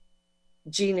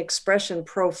gene expression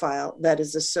profile that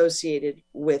is associated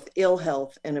with ill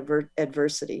health and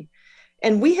adversity.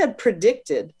 And we had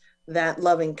predicted that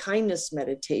loving kindness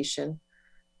meditation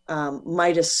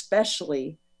might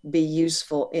especially be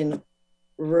useful in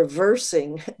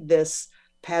reversing this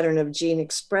pattern of gene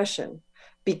expression,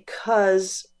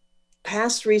 because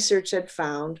past research had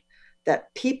found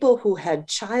that people who had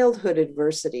childhood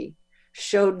adversity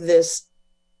showed this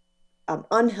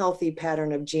unhealthy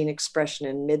pattern of gene expression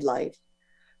in midlife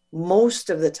most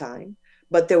of the time,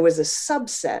 but there was a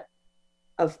subset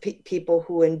of people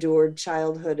who endured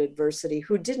childhood adversity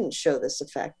who didn't show this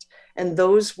effect. And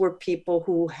those were people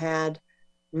who had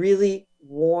really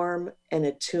warm and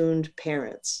attuned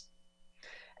parents.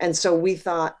 And so we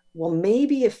thought, well,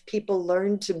 maybe if people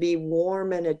learn to be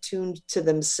warm and attuned to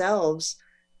themselves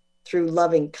through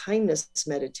loving kindness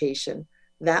meditation,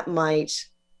 that might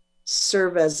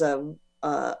serve as a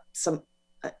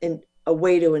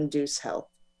way to induce health.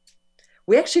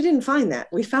 We actually didn't find that.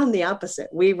 We found the opposite.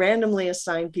 We randomly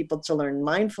assigned people to learn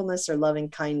mindfulness or loving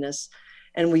kindness,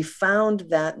 and we found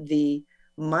that the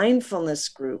mindfulness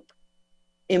group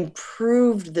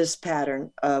improved this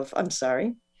pattern of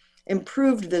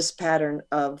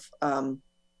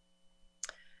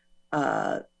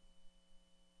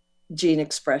gene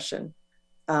expression.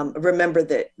 Remember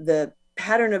that the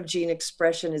pattern of gene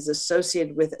expression is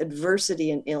associated with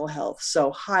adversity and ill health.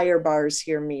 So higher bars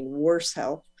here mean worse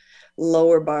health,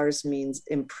 lower bars means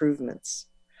improvements.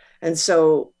 And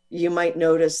so you might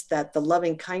notice that the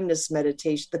loving kindness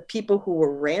meditation, the people who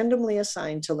were randomly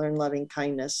assigned to learn loving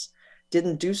kindness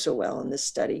didn't do so well in this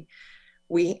study.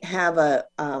 We have a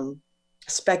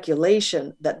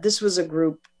speculation that this was a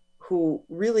group who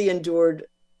really endured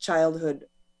childhood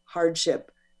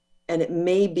hardship, and it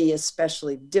may be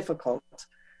especially difficult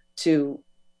to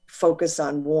focus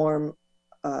on warm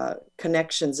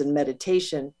connections and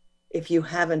meditation if you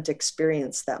haven't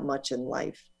experienced that much in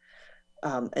life.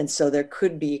 And so there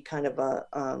could be kind of a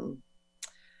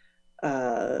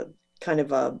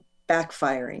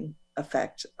backfiring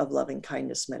effect of loving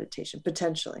kindness meditation,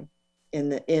 potentially,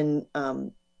 in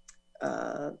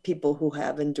people who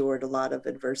have endured a lot of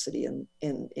adversity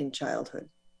in childhood.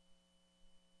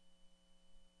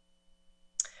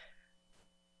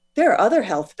 There are other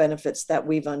health benefits that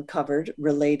we've uncovered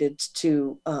related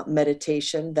to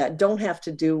meditation that don't have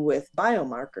to do with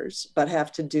biomarkers, but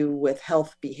have to do with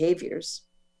health behaviors.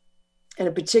 And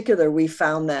in particular, we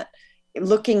found that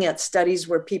looking at studies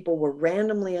where people were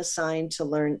randomly assigned to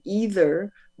learn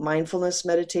either mindfulness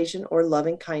meditation or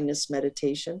loving kindness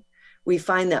meditation, we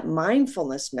find that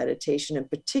mindfulness meditation in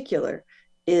particular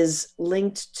is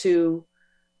linked to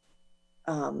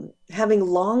having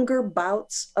longer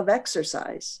bouts of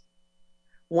exercise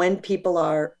when people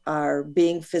are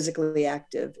being physically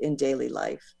active in daily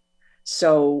life.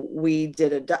 So we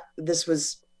did this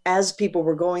was as people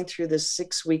were going through this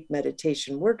 6-week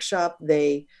meditation workshop,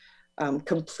 they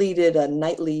completed a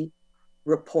nightly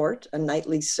report, a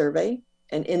nightly survey.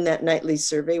 And in that nightly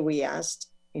survey, we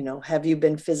asked, have you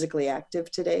been physically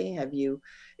active today? Have you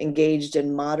engaged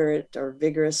in moderate or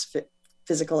vigorous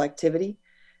physical activity?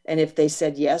 And if they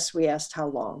said yes, we asked how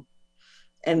long.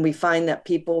 And we find that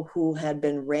people who had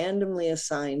been randomly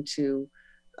assigned to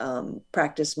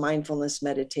practice mindfulness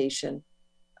meditation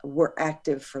were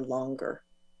active for longer.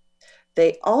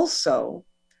 They also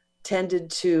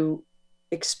tended to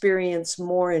experience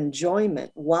more enjoyment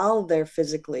while they're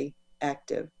physically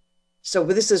active. So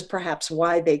this is perhaps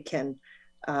why they can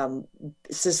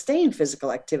sustain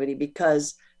physical activity,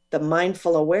 because the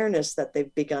mindful awareness that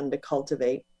they've begun to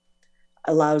cultivate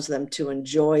allows them to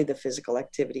enjoy the physical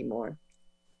activity more.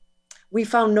 We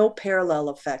found no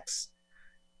parallel effects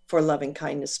for loving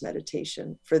kindness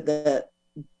meditation, for the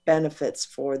benefits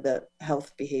for the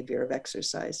health behavior of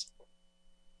exercise.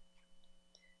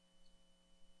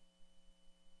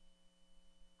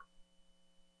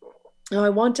 Now, I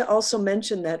want to also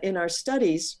mention that in our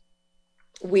studies,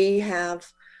 we have,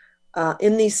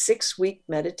 in these 6-week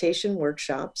meditation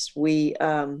workshops, we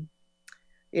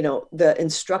the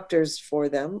instructors for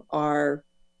them are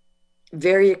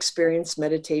very experienced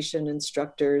meditation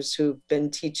instructors who've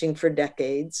been teaching for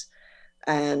decades.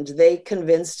 And they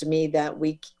convinced me that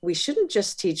we shouldn't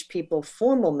just teach people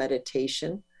formal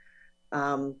meditation,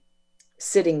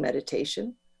 sitting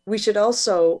meditation. We should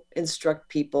also instruct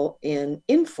people in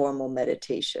informal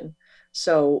meditation.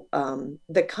 So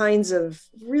the kinds of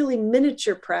really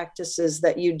miniature practices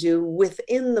that you do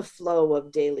within the flow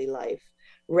of daily life,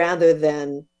 rather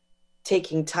than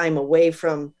taking time away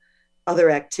from other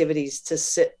activities to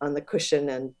sit on the cushion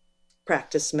and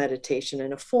practice meditation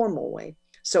in a formal way.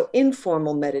 So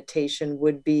informal meditation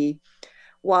would be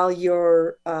while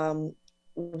you're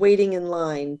waiting in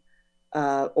line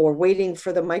or waiting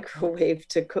for the microwave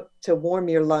to warm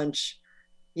your lunch,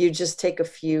 you just take a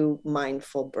few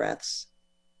mindful breaths.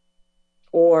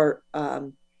 Or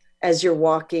as you're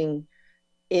walking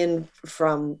in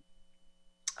from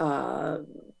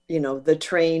the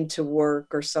train to work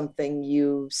or something,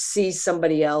 you see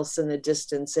somebody else in the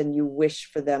distance and you wish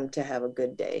for them to have a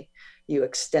good day. You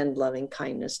extend loving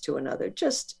kindness to another,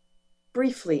 just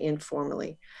briefly,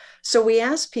 informally. So we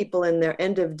asked people in their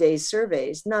end of day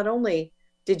surveys, not only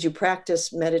did you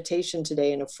practice meditation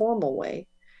today in a formal way,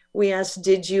 we asked,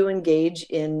 did you engage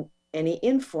in any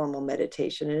informal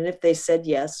meditation? And if they said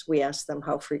yes, we asked them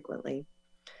how frequently.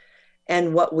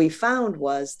 And what we found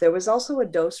was there was also a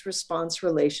dose-response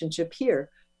relationship here.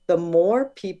 The more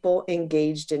people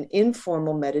engaged in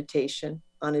informal meditation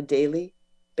on a daily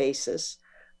basis,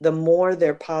 the more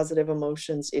their positive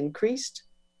emotions increased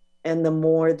and the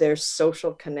more their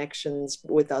social connections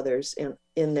with others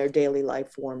in their daily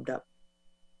life warmed up.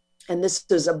 And this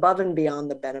is above and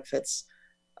beyond the benefits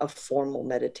of formal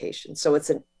meditation. So it's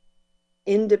an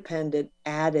independent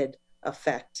added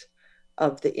effect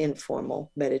of the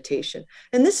informal meditation.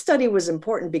 And this study was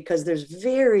important because there's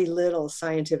very little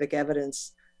scientific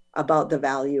evidence about the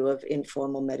value of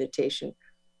informal meditation.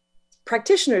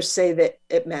 Practitioners say that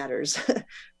it matters,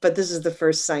 but this is the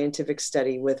first scientific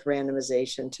study with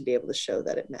randomization to be able to show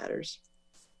that it matters.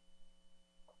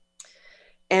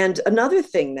 And another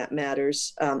thing that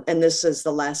matters, and this is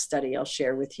the last study I'll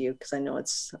share with you because I know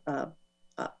it's,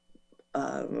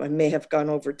 I may have gone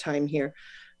over time here,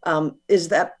 is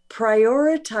that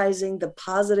prioritizing the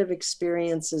positive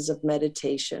experiences of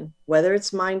meditation, whether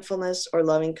it's mindfulness or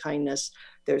loving kindness,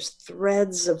 there's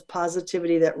threads of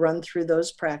positivity that run through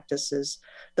those practices.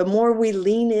 The more we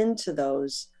lean into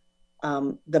those,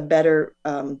 the better,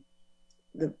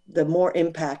 the more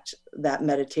impact that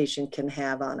meditation can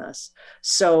have on us.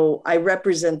 So I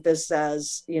represent this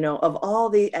as, you know, of all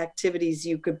the activities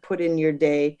you could put in your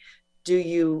day, do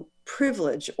you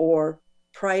privilege or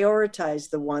prioritize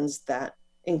the ones that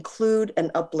include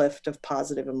an uplift of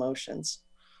positive emotions?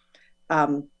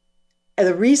 And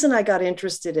the reason I got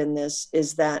interested in this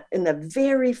is that in the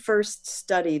very first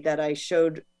study that I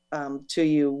showed to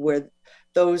you, where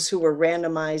those who were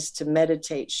randomized to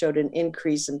meditate showed an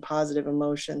increase in positive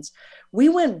emotions, we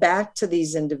went back to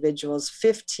these individuals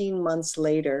 15 months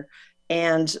later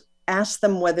and asked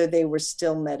them whether they were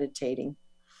still meditating.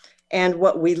 And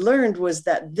what we learned was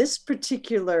that this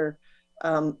particular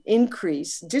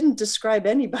increase didn't describe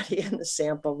anybody in the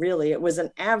sample, really. It was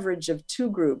an average of two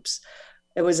groups.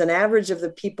 It was an average of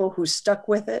the people who stuck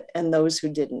with it and those who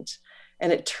didn't.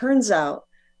 And it turns out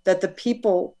that the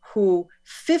people who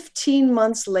 15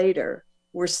 months later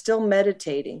were still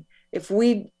meditating, if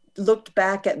we looked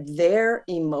back at their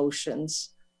emotions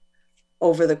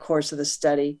over the course of the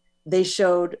study, they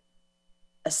showed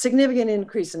a significant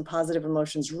increase in positive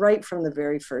emotions right from the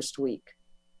very first week.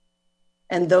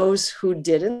 And those who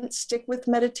didn't stick with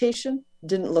meditation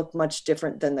didn't look much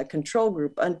different than the control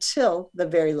group until the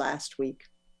very last week.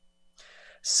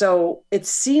 So it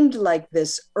seemed like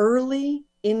this early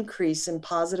increase in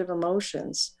positive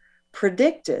emotions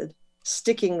predicted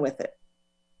sticking with it.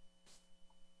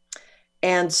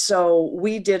 And so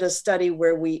we did a study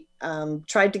where we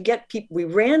tried to get people, we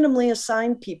randomly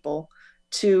assigned people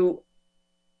to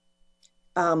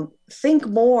think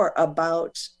more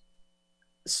about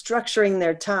structuring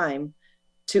their time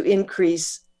to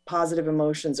increase positive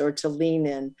emotions or to lean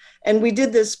in. And we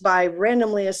did this by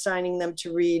randomly assigning them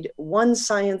to read one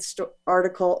science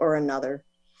article or another.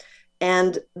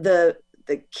 And the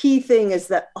key thing is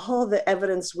that all the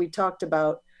evidence we talked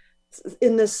about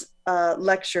in this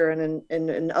lecture and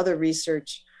in other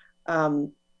research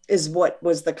is what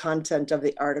was the content of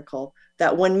the article,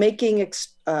 that when making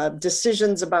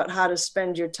decisions about how to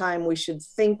spend your time, we should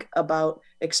think about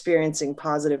experiencing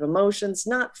positive emotions,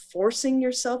 not forcing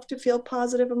yourself to feel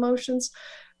positive emotions,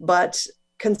 but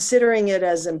considering it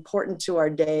as important to our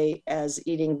day as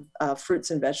eating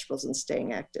fruits and vegetables and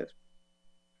staying active.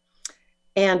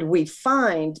 And we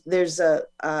find there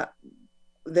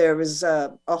was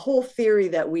a whole theory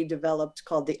that we developed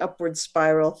called the upward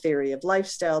spiral theory of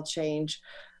lifestyle change.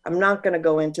 I'm not going to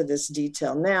go into this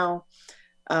detail now,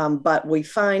 but we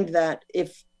find that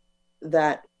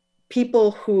that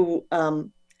people who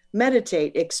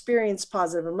meditate experience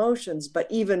positive emotions, but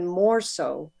even more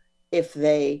so if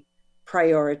they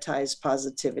prioritize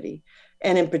positivity.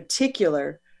 And in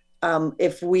particular,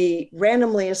 if we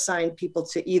randomly assign people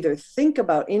to either think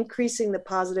about increasing the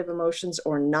positive emotions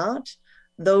or not,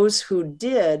 those who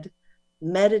did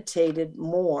meditated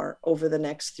more over the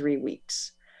next 3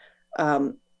 weeks.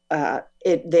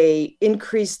 They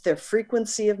increased their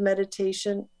frequency of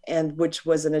meditation, and which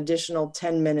was an additional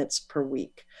 10 minutes per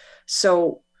week.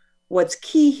 So what's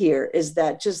key here is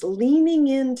that just leaning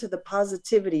into the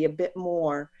positivity a bit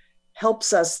more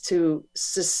helps us to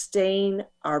sustain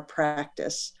our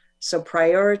practice. So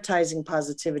prioritizing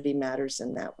positivity matters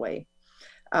in that way.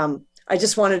 I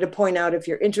just wanted to point out, if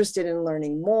you're interested in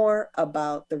learning more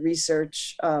about the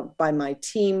research by my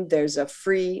team, there's a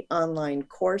free online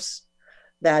course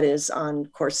that is on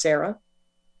Coursera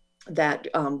that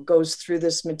goes through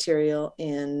this material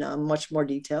in much more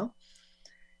detail.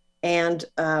 And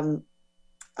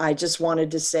I just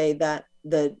wanted to say that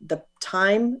the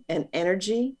time and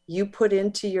energy you put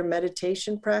into your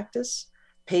meditation practice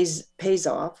pays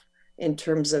off in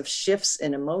terms of shifts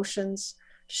in emotions,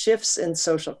 shifts in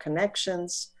social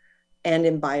connections, and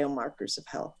in biomarkers of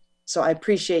health. So I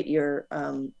appreciate your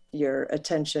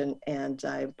attention, and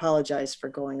I apologize for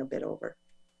going a bit over.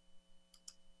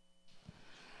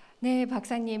 네,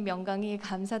 박사님 명강의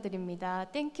감사드립니다.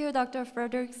 Thank you, Dr.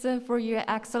 Fredrickson, for your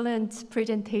excellent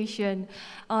presentation.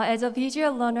 As a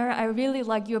visual learner, I really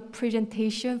like your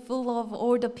presentation full of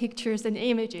all the pictures and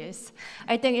images.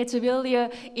 I think it's really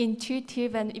an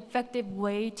intuitive and effective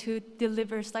way to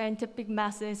deliver scientific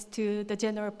messages to the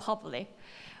general public.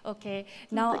 Okay,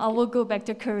 now I will go back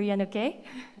to Korean, okay?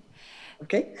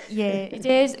 Okay. 예,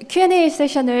 이제 Q&A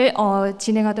세션을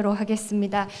진행하도록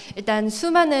하겠습니다. 일단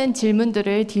수많은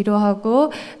질문들을 뒤로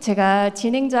하고 제가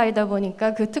진행자이다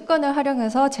보니까 그 특권을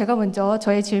활용해서 제가 먼저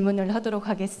저의 질문을 하도록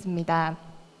하겠습니다.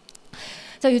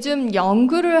 자, 요즘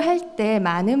연구를 할 때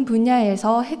많은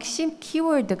분야에서 핵심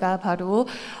키워드가 바로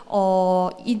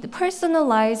이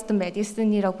personalized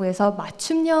medicine이라고 해서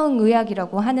맞춤형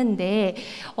의학이라고 하는데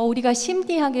우리가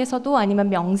심리학에서도 아니면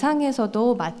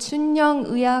명상에서도 맞춤형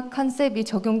의학 컨셉이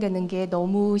적용되는 게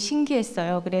너무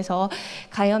신기했어요. 그래서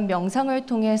과연 명상을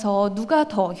통해서 누가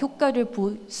더 효과를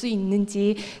볼 수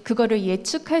있는지 그거를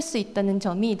예측할 수 있다는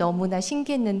점이 너무나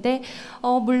신기했는데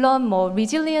물론 뭐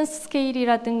resilience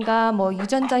스케일이라든가 뭐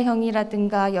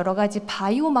유전자형이라든가 여러 가지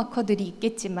바이오마커들이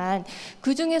있겠지만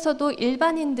그 중에서도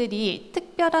일반인들이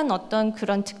특별한 어떤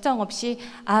그런 측정 없이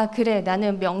아 그래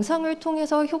나는 명상을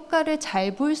통해서 효과를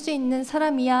잘 볼 수 있는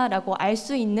사람이야 라고 알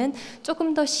수 있는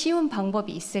조금 더 쉬운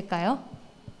방법이 있을까요?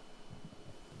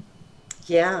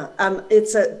 Yeah,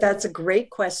 that's a great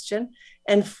question.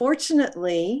 And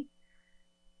fortunately,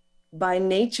 by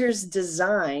nature's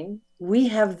design, we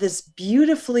have this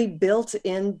beautifully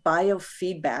built-in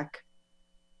biofeedback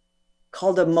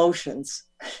called emotions.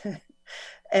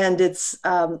 And it's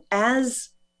as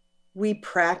we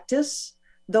practice,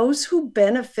 those who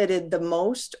benefited the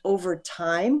most over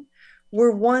time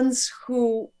were ones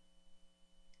who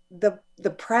the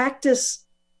practice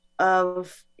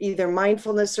of either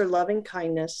mindfulness or loving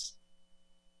kindness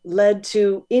led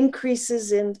to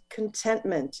increases in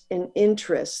contentment, in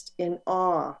interest, in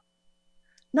awe.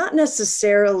 Not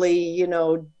necessarily, you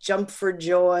know, jump for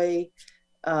joy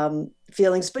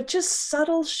feelings, but just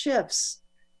subtle shifts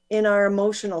in our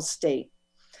emotional state.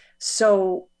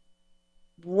 So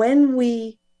when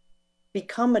we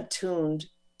become attuned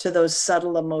to those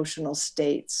subtle emotional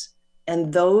states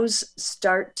and those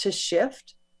start to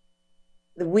shift,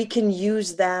 we can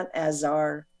use that as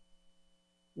our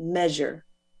measure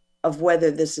of whether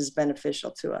this is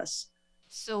beneficial to us.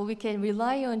 So we can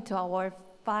rely on to our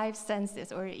five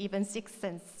senses or even six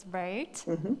senses, right?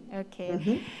 Mm-hmm. Okay.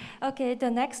 Mm-hmm. Okay, the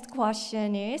next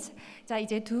question is 자,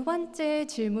 이제 두 번째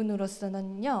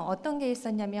질문으로서는요. 어떤 게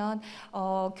있었냐면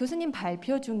교수님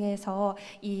발표 중에서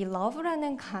이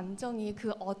love라는 감정이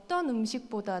그 어떤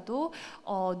음식보다도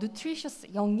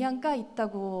nutritious 영양가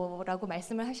있다고라고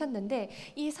말씀을 하셨는데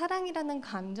이 사랑이라는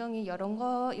감정이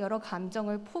여러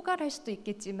감정을 포괄할 수도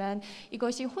있겠지만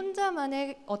이것이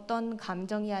혼자만의 어떤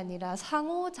감정이 아니라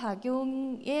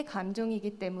상호작용의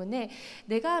감정이기 때문에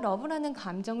내가 러브라는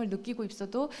감정을 느끼고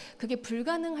있어도 그게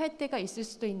불가능할 때가 있을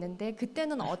수도 있는데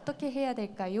그때는 어떻게 해야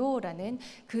될까요? 라는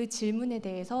그 질문에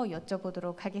대해서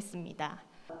여쭤보도록 하겠습니다.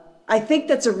 I think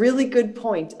that's a really good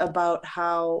point about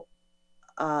how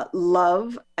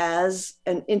love as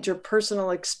an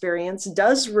interpersonal experience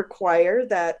does require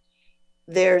that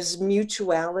there's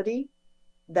mutuality,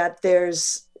 that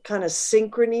there's kind of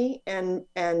synchrony and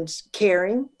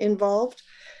caring involved.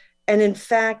 And in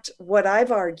fact, what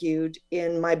I've argued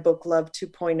in my book, Love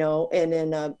 2.0, and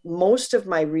in most of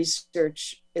my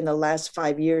research in the last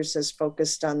 5 years has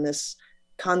focused on this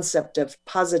concept of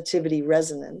positivity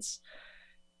resonance,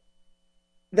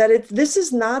 that this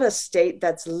is not a state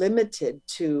that's limited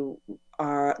to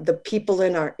the people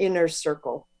in our inner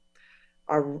circle,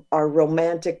 our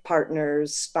romantic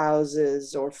partners,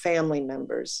 spouses, or family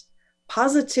members.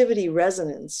 Positivity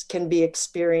resonance can be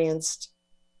experienced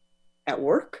at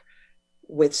work,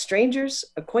 with strangers,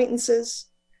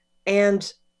 acquaintances,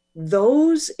 and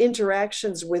those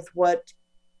interactions with what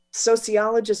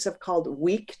sociologists have called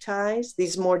weak ties,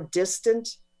 these more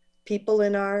distant people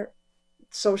in our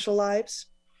social lives,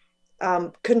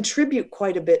 contribute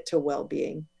quite a bit to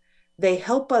well-being. They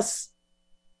help us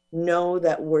know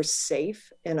that we're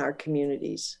safe in our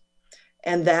communities.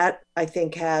 And that, I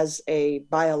think, has a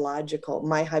biological,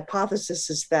 my hypothesis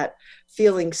is that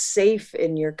feeling safe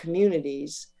in your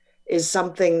communities is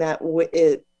something that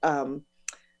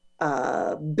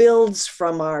builds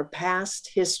from our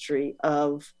past history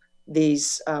of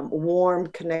these warm,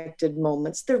 connected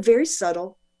moments. They're very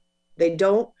subtle.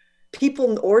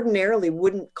 People ordinarily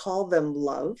wouldn't call them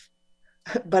love,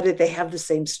 but they have the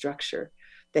same structure.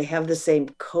 They have the same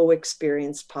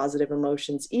co-experienced positive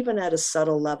emotions, even at a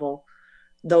subtle level.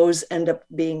 Those end up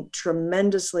being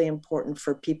tremendously important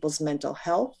for people's mental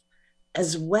health,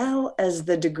 as well as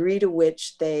the degree to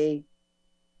which they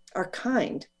are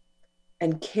kind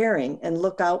and caring and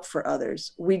look out for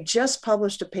others. We just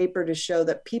published a paper to show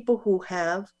that people who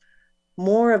have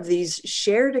more of these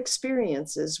shared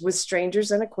experiences with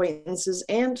strangers and acquaintances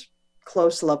and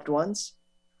close loved ones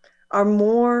are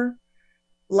more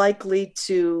likely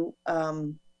to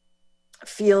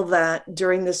feel that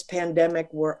during this pandemic,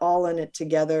 we're all in it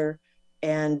together,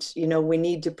 and we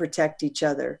need to protect each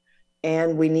other,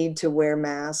 and we need to wear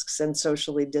masks and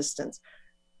socially distance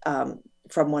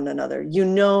from one another.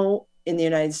 In the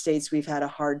United States, we've had a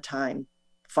hard time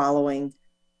following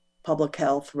public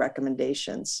health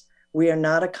recommendations. We are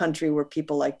not a country where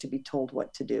people like to be told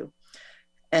what to do.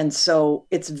 And so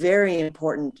it's very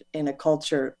important in a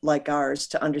culture like ours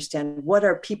to understand what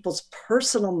are people's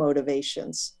personal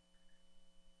motivations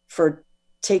for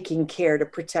taking care to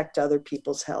protect other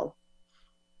people's health,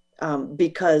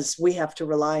 because we have to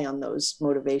rely on those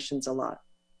motivations a lot.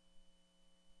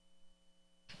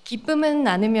 기쁨은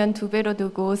나누면 두 배로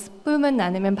두고 슬픔은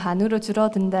나누면 반으로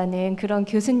줄어든다는 그런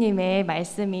교수님의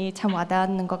말씀이 참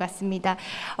와닿는 것 같습니다.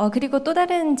 그리고 또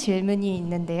다른 질문이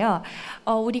있는데요.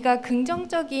 우리가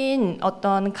긍정적인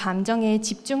어떤 감정에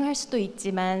집중할 수도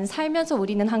있지만 살면서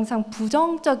우리는 항상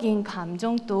부정적인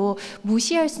감정도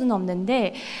무시할 수는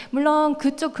없는데, 물론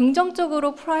그쪽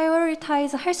긍정적으로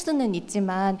prioritize 할 수는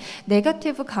있지만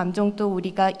네거티브 감정도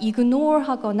우리가 ignore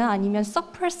하거나 아니면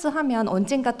suppress 하면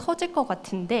언젠가 터질 것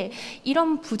같은데,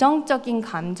 이런 부정적인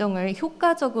감정을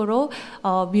효과적으로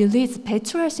release,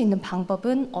 배출할 수 있는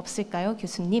방법은 없을까요,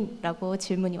 교수님? 라고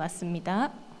질문이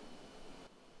왔습니다.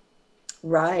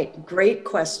 Right, great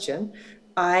question.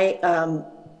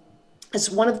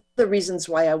 It's one of the reasons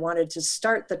why I wanted to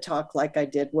start the talk like I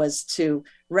did, was to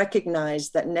recognize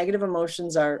that negative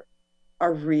emotions are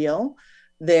real.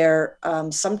 They're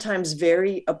sometimes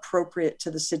very appropriate to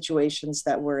the situations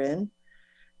that we're in.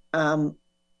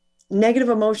 Negative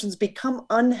emotions become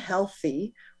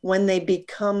unhealthy when they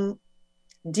become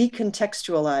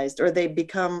decontextualized, or they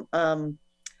become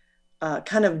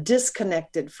kind of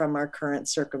disconnected from our current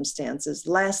circumstances,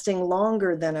 lasting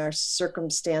longer than our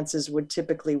circumstances would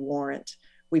typically warrant.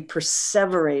 We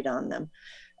perseverate on them.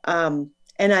 And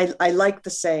I like the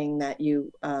saying that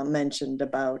you mentioned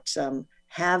about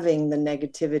having the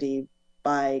negativity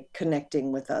by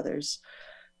connecting with others.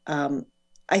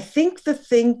 I think the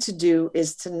thing to do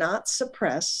is to not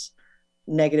suppress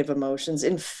negative emotions.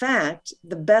 In fact,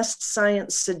 the best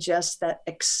science suggests that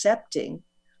accepting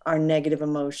our negative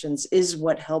emotions is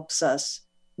what helps us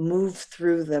move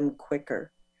through them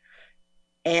quicker.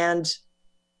 And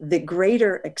the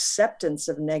greater acceptance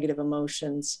of negative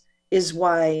emotions is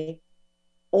why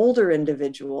older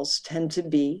individuals tend to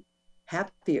be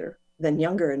happier than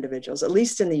younger individuals, at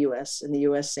least in the US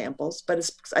samples. But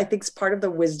I think it's part of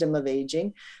the wisdom of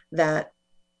aging that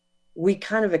we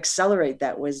kind of accelerate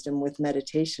that wisdom with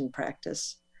meditation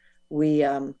practice. We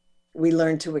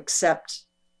learn to accept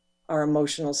our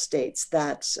emotional states,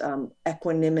 that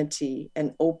equanimity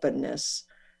and openness.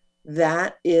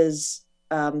 That is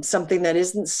something that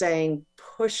isn't saying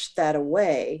push that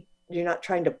away. You're not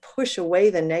trying to push away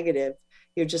the negative.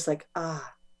 You're just like,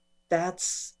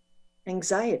 that's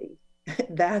anxiety.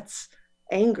 That's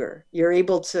anger. You're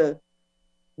able to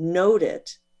note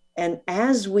it. And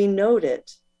as we note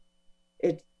it,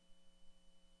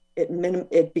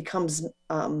 it becomes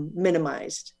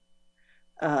minimized.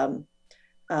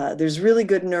 There's really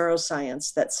good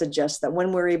neuroscience that suggests that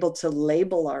when we're able to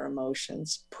label our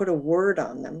emotions, put a word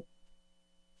on them,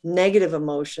 negative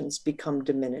emotions become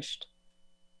diminished.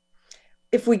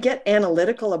 If we get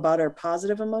analytical about our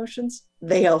positive emotions,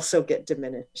 they also get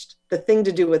diminished. The thing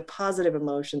to do with positive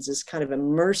emotions is kind of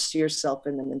immerse yourself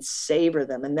in them and savor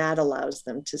them, and that allows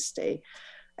them to stay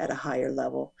at a higher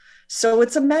level. So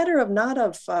it's a matter of not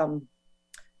of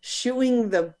shooing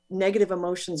the negative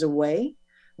emotions away,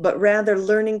 but rather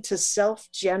learning to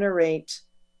self-generate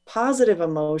positive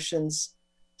emotions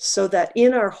so that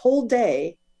in our whole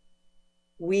day,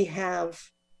 we have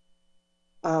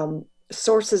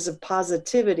sources of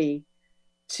positivity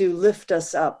to lift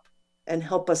us up and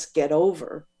help us get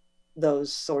over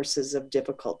those sources of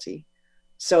difficulty.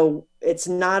 So it's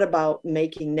not about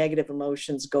making negative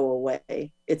emotions go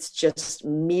away. It's just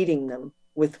meeting them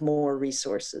with more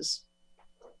resources.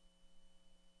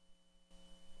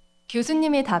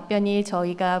 교수님의 답변이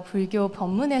저희가 불교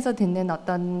법문에서 듣는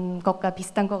어떤 것과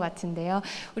비슷한 것 같은데요.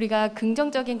 우리가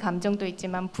긍정적인 감정도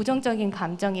있지만 부정적인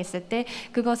감정이 있을 때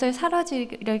그것을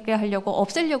사라지게 하려고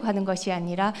없애려고 하는 것이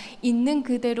아니라 있는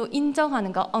그대로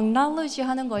인정하는 것, acknowledge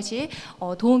하는 것이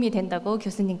도움이 된다고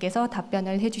교수님께서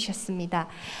답변을 해주셨습니다.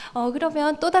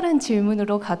 그러면 또 다른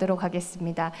질문으로 가도록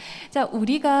하겠습니다. 자,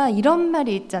 우리가 이런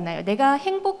말이 있잖아요. 내가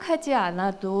행복하지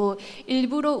않아도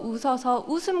일부러 웃어서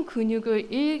웃음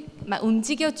근육을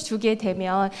움직여주게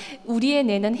되면 우리의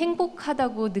뇌는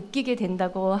행복하다고 느끼게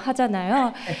된다고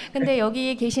하잖아요. 근데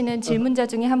여기 계시는 질문자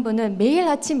중에 한 분은 매일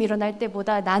아침 일어날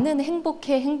때보다 나는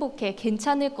행복해,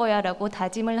 괜찮을 거야 라고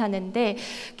다짐을 하는데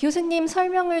교수님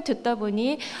설명을 듣다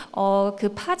보니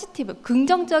그 포지티브,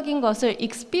 긍정적인 것을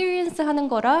experience 하는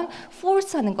거랑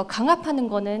force 하는 거, 강압하는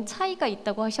거는 차이가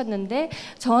있다고 하셨는데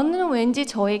저는 왠지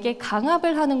저에게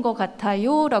강압을 하는 것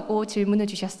같아요 라고 질문을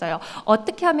주셨어요.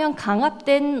 어떻게 하면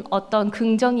강압된 어떤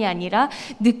긍정이 아니라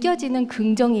느껴지는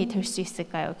긍정이 될 수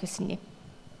있을까요, 교수님?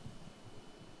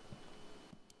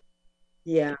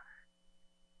 Yeah,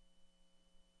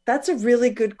 that's a really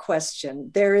good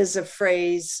question. There is a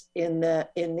phrase in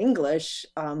English,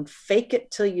 fake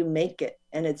it till you make it,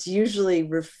 and it's usually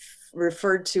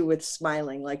referred to with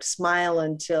smiling, like smile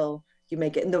until you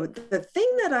make it. And the thing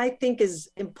that I think is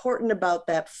important about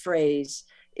that phrase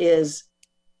is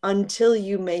until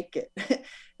you make it,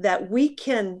 that we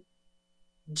can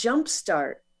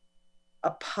jumpstart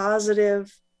a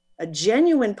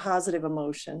genuine positive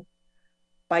emotion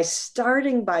by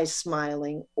starting by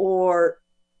smiling or,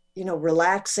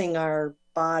 relaxing our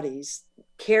bodies,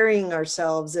 carrying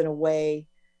ourselves in a way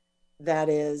that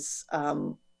is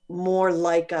more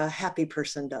like a happy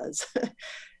person does.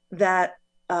 That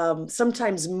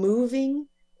sometimes moving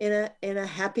in a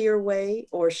happier way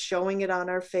or showing it on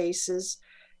our faces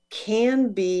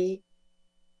can be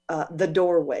the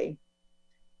doorway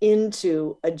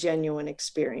into a genuine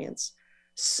experience.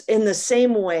 In the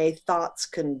same way, thoughts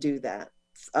can do that.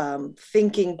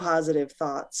 Thinking positive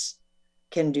thoughts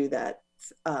can do that.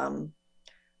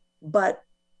 But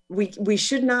we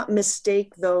should not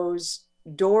mistake those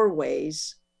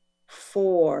doorways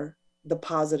for the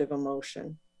positive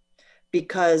emotion,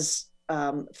 because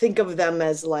think of them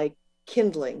as like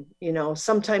kindling.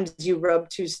 Sometimes you rub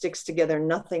two sticks together,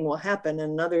 nothing will happen,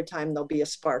 and another time there'll be a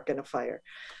spark and a fire.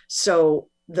 So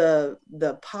the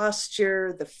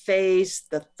posture, the face,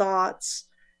 the thoughts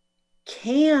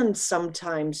can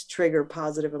sometimes trigger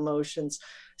positive emotions.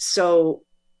 So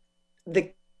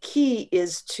the key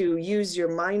is to use your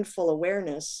mindful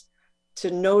awareness to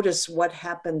notice what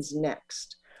happens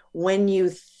next. When you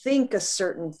think a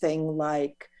certain thing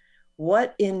like,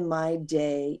 what in my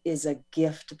day is a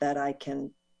gift that I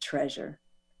can treasure?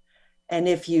 And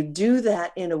if you do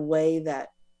that in a way that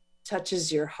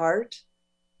touches your heart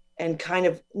and kind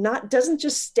of doesn't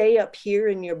just stay up here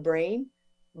in your brain,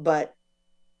 but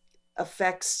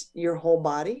affects your whole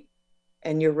body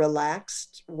and your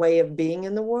relaxed way of being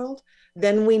in the world,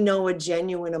 then we know a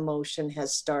genuine emotion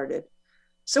has started.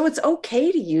 So it's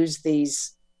okay to use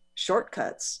these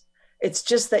shortcuts. It's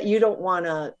just that you don't want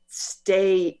to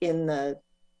stay in the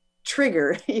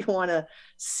trigger. You want to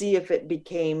see if it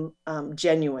became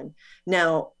genuine.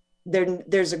 Now,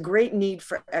 there's a great need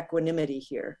for equanimity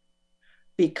here,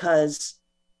 because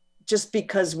just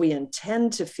because we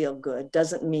intend to feel good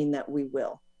doesn't mean that we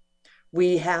will.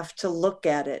 We have to look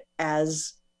at it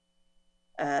as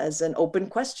an open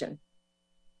question.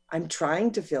 I'm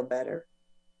trying to feel better.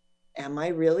 Am I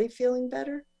really feeling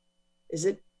better?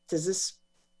 Do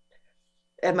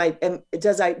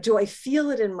I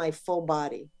feel it in my full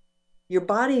body? Your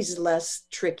body's less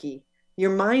tricky.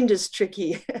 Your mind is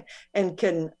tricky and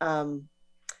can,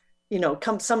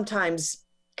 sometimes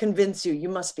convince you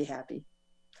must be happy.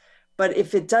 But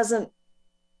if it doesn't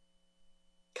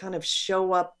kind of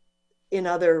show up in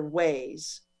other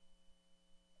ways,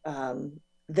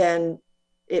 then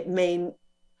it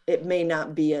may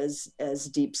not be as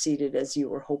deep-seated as you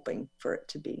were hoping for it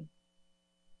to be.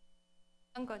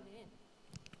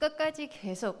 끝까지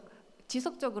계속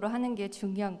지속적으로 하는 게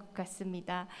중요한 것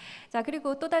같습니다. 자,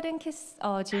 그리고 또 다른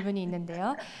질문이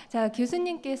있는데요. 자,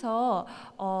 교수님께서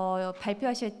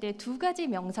발표하실 때 두 가지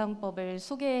명상법을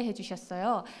소개해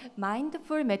주셨어요.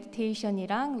 Mindful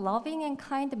Meditation이랑 Loving and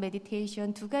Kind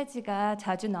Meditation 두 가지가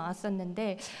자주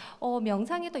나왔었는데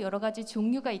명상에도 여러 가지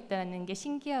종류가 있다는 게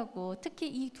신기하고, 특히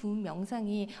이 두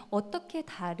명상이 어떻게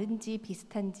다른지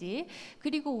비슷한지,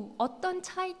 그리고 어떤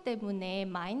차이 때문에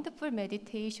Mindful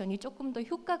Meditation이 조금 더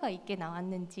효과가 있게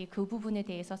나왔는지 그 부분에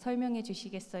대해서 설명해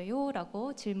주시겠어요?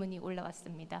 라고 질문이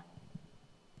올라왔습니다.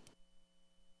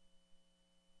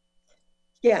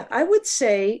 Yeah, I would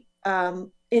say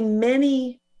in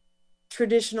many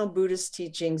traditional Buddhist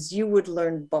teachings, you would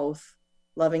learn both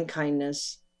loving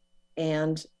kindness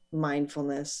and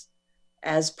mindfulness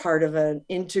as part of an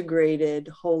integrated,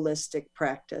 holistic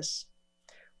practice.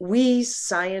 We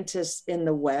scientists in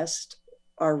the West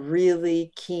are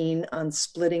really keen on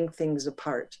splitting things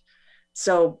apart.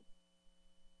 So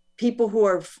people who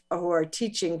are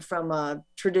teaching from a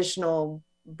traditional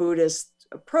Buddhist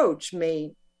approach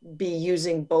may be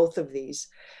using both of these,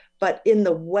 but in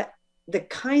the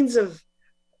kinds of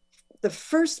the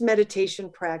first meditation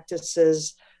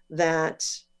practices that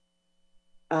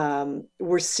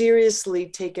were seriously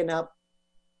taken up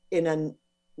in a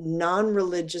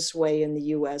non-religious way in the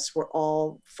US were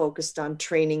all focused on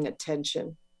training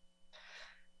attention.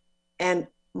 And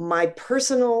my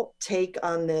personal take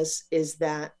on this is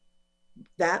that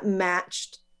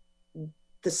matched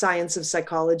the science of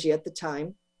psychology at the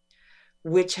time,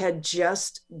 which had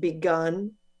just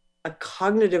begun a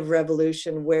cognitive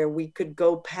revolution where we could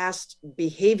go past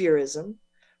behaviorism,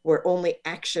 where only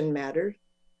action mattered,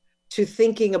 to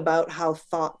thinking about how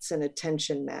thoughts and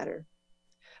attention matter.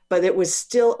 But it was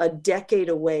still a decade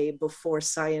away before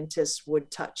scientists would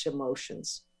touch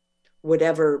emotions, would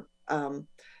ever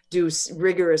do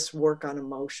rigorous work on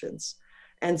emotions.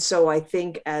 And so I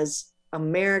think as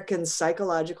American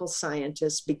psychological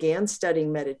scientists began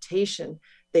studying meditation,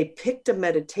 they picked a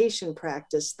meditation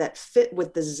practice that fit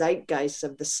with the zeitgeist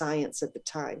of the science at the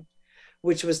time,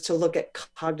 which was to look at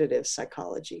cognitive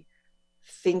psychology,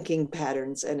 thinking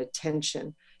patterns and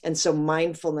attention. And so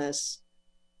mindfulness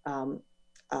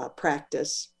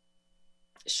practice,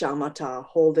 shamatha,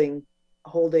 holding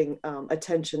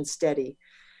attention steady,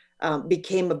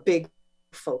 became a big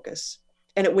focus.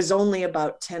 And it was only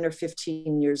about 10 or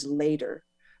 15 years later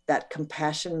that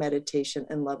compassion meditation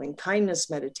and loving kindness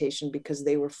meditation, because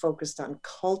they were focused on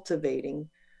cultivating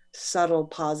subtle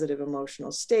positive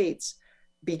emotional states,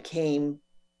 became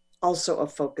also a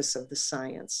focus of the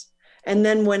science. And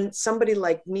then when somebody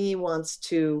like me wants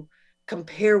to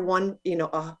compare one,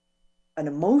 an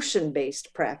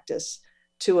emotion-based practice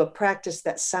to a practice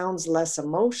that sounds less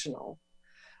emotional,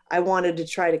 I wanted to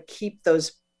try to keep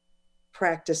those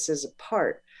practices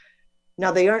apart.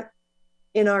 Now, they aren't,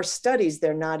 in our studies,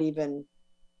 they're not even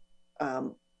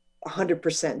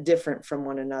 100% different from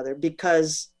one another,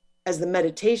 because as the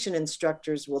meditation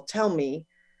instructors will tell me,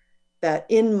 that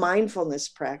in mindfulness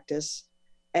practice,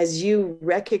 as you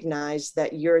recognize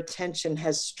that your attention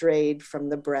has strayed from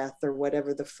the breath or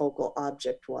whatever the focal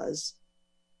object was,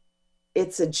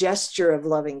 it's a gesture of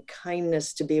loving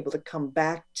kindness to be able to come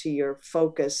back to your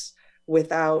focus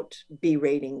without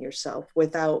berating yourself,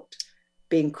 without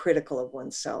being critical of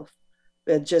oneself,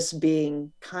 but just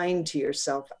being kind to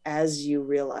yourself as you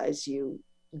realize you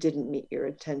didn't meet your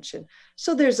attention.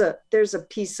 So there's a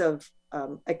piece of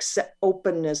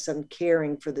openness and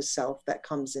caring for the self that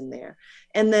comes in there.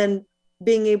 And then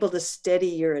being able to steady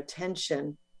your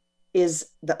attention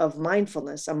of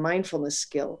mindfulness, a mindfulness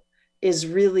skill, is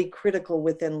really critical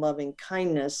within loving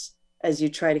kindness as you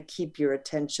try to keep your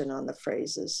attention on the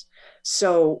phrases.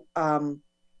 So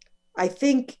I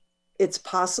think it's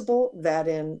possible that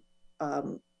in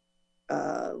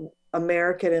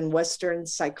American and Western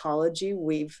psychology,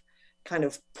 we've kind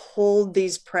of pulled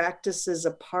these practices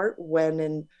apart, when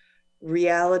in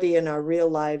reality, in our real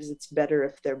lives, it's better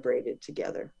if they're braided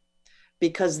together,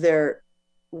 because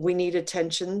we need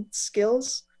attention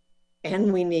skills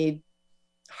and we need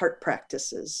heart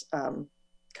practices,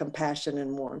 compassion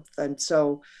and warmth. And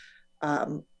so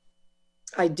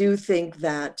I do think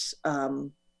that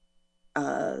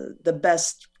the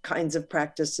best kinds of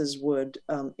practices would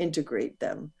integrate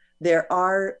them. There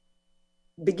are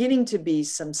beginning to be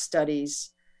some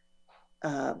studies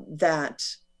that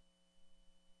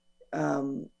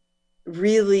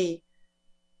really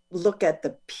look at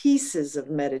the pieces of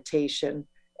meditation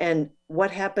and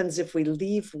what happens if we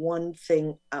leave one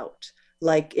thing out.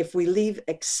 Like if we leave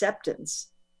acceptance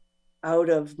out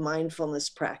of mindfulness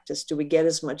practice, do we get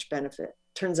as much benefit?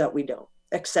 Turns out we don't.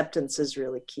 Acceptance is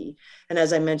really key. And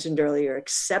as I mentioned earlier,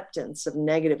 acceptance of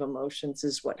negative emotions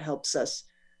is what helps us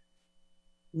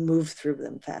move through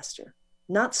them faster.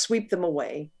 Not sweep them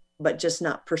away, but just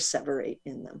not perseverate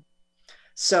in them.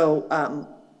 So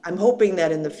I'm hoping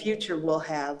that in the future we'll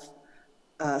have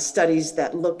studies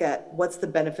that look at what's the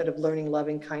benefit of learning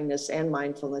loving kindness and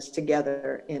mindfulness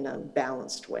together in a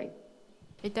balanced way.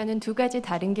 일단은 두 가지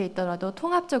다른 게 있더라도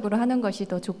통합적으로 하는 것이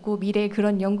더 좋고 미래에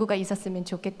그런 연구가 있었으면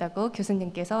좋겠다고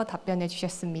교수님께서 답변해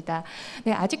주셨습니다.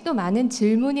 네, 아직도 많은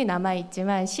질문이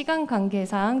남아있지만 시간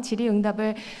관계상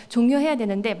질의응답을 종료해야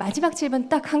되는데 마지막 질문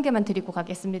딱 한 개만 드리고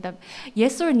가겠습니다.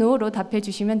 Yes or No로 답해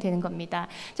주시면 되는 겁니다.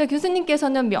 자,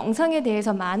 교수님께서는 명상에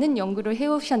대해서 많은 연구를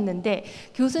해오셨는데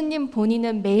교수님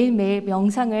본인은 매일매일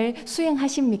명상을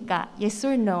수행하십니까? Yes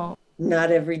or No?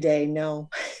 Not every day, no.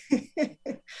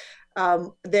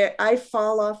 I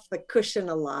fall off the cushion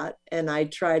a lot and I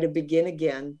try to begin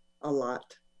again a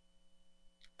lot.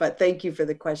 But thank you for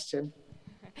the question.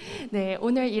 네,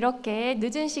 오늘 이렇게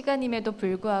늦은 시간임에도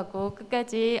불구하고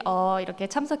끝까지 이렇게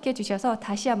참석해 주셔서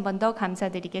다시 한 번 더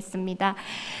감사드리겠습니다.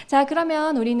 자,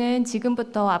 그러면 우리는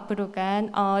지금부터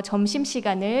앞으로간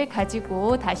점심시간을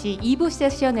가지고 다시 2부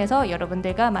세션에서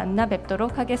여러분들과 만나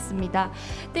뵙도록 하겠습니다.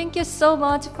 Thank you so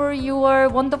much for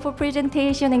your wonderful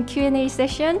presentation and Q&A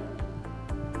session.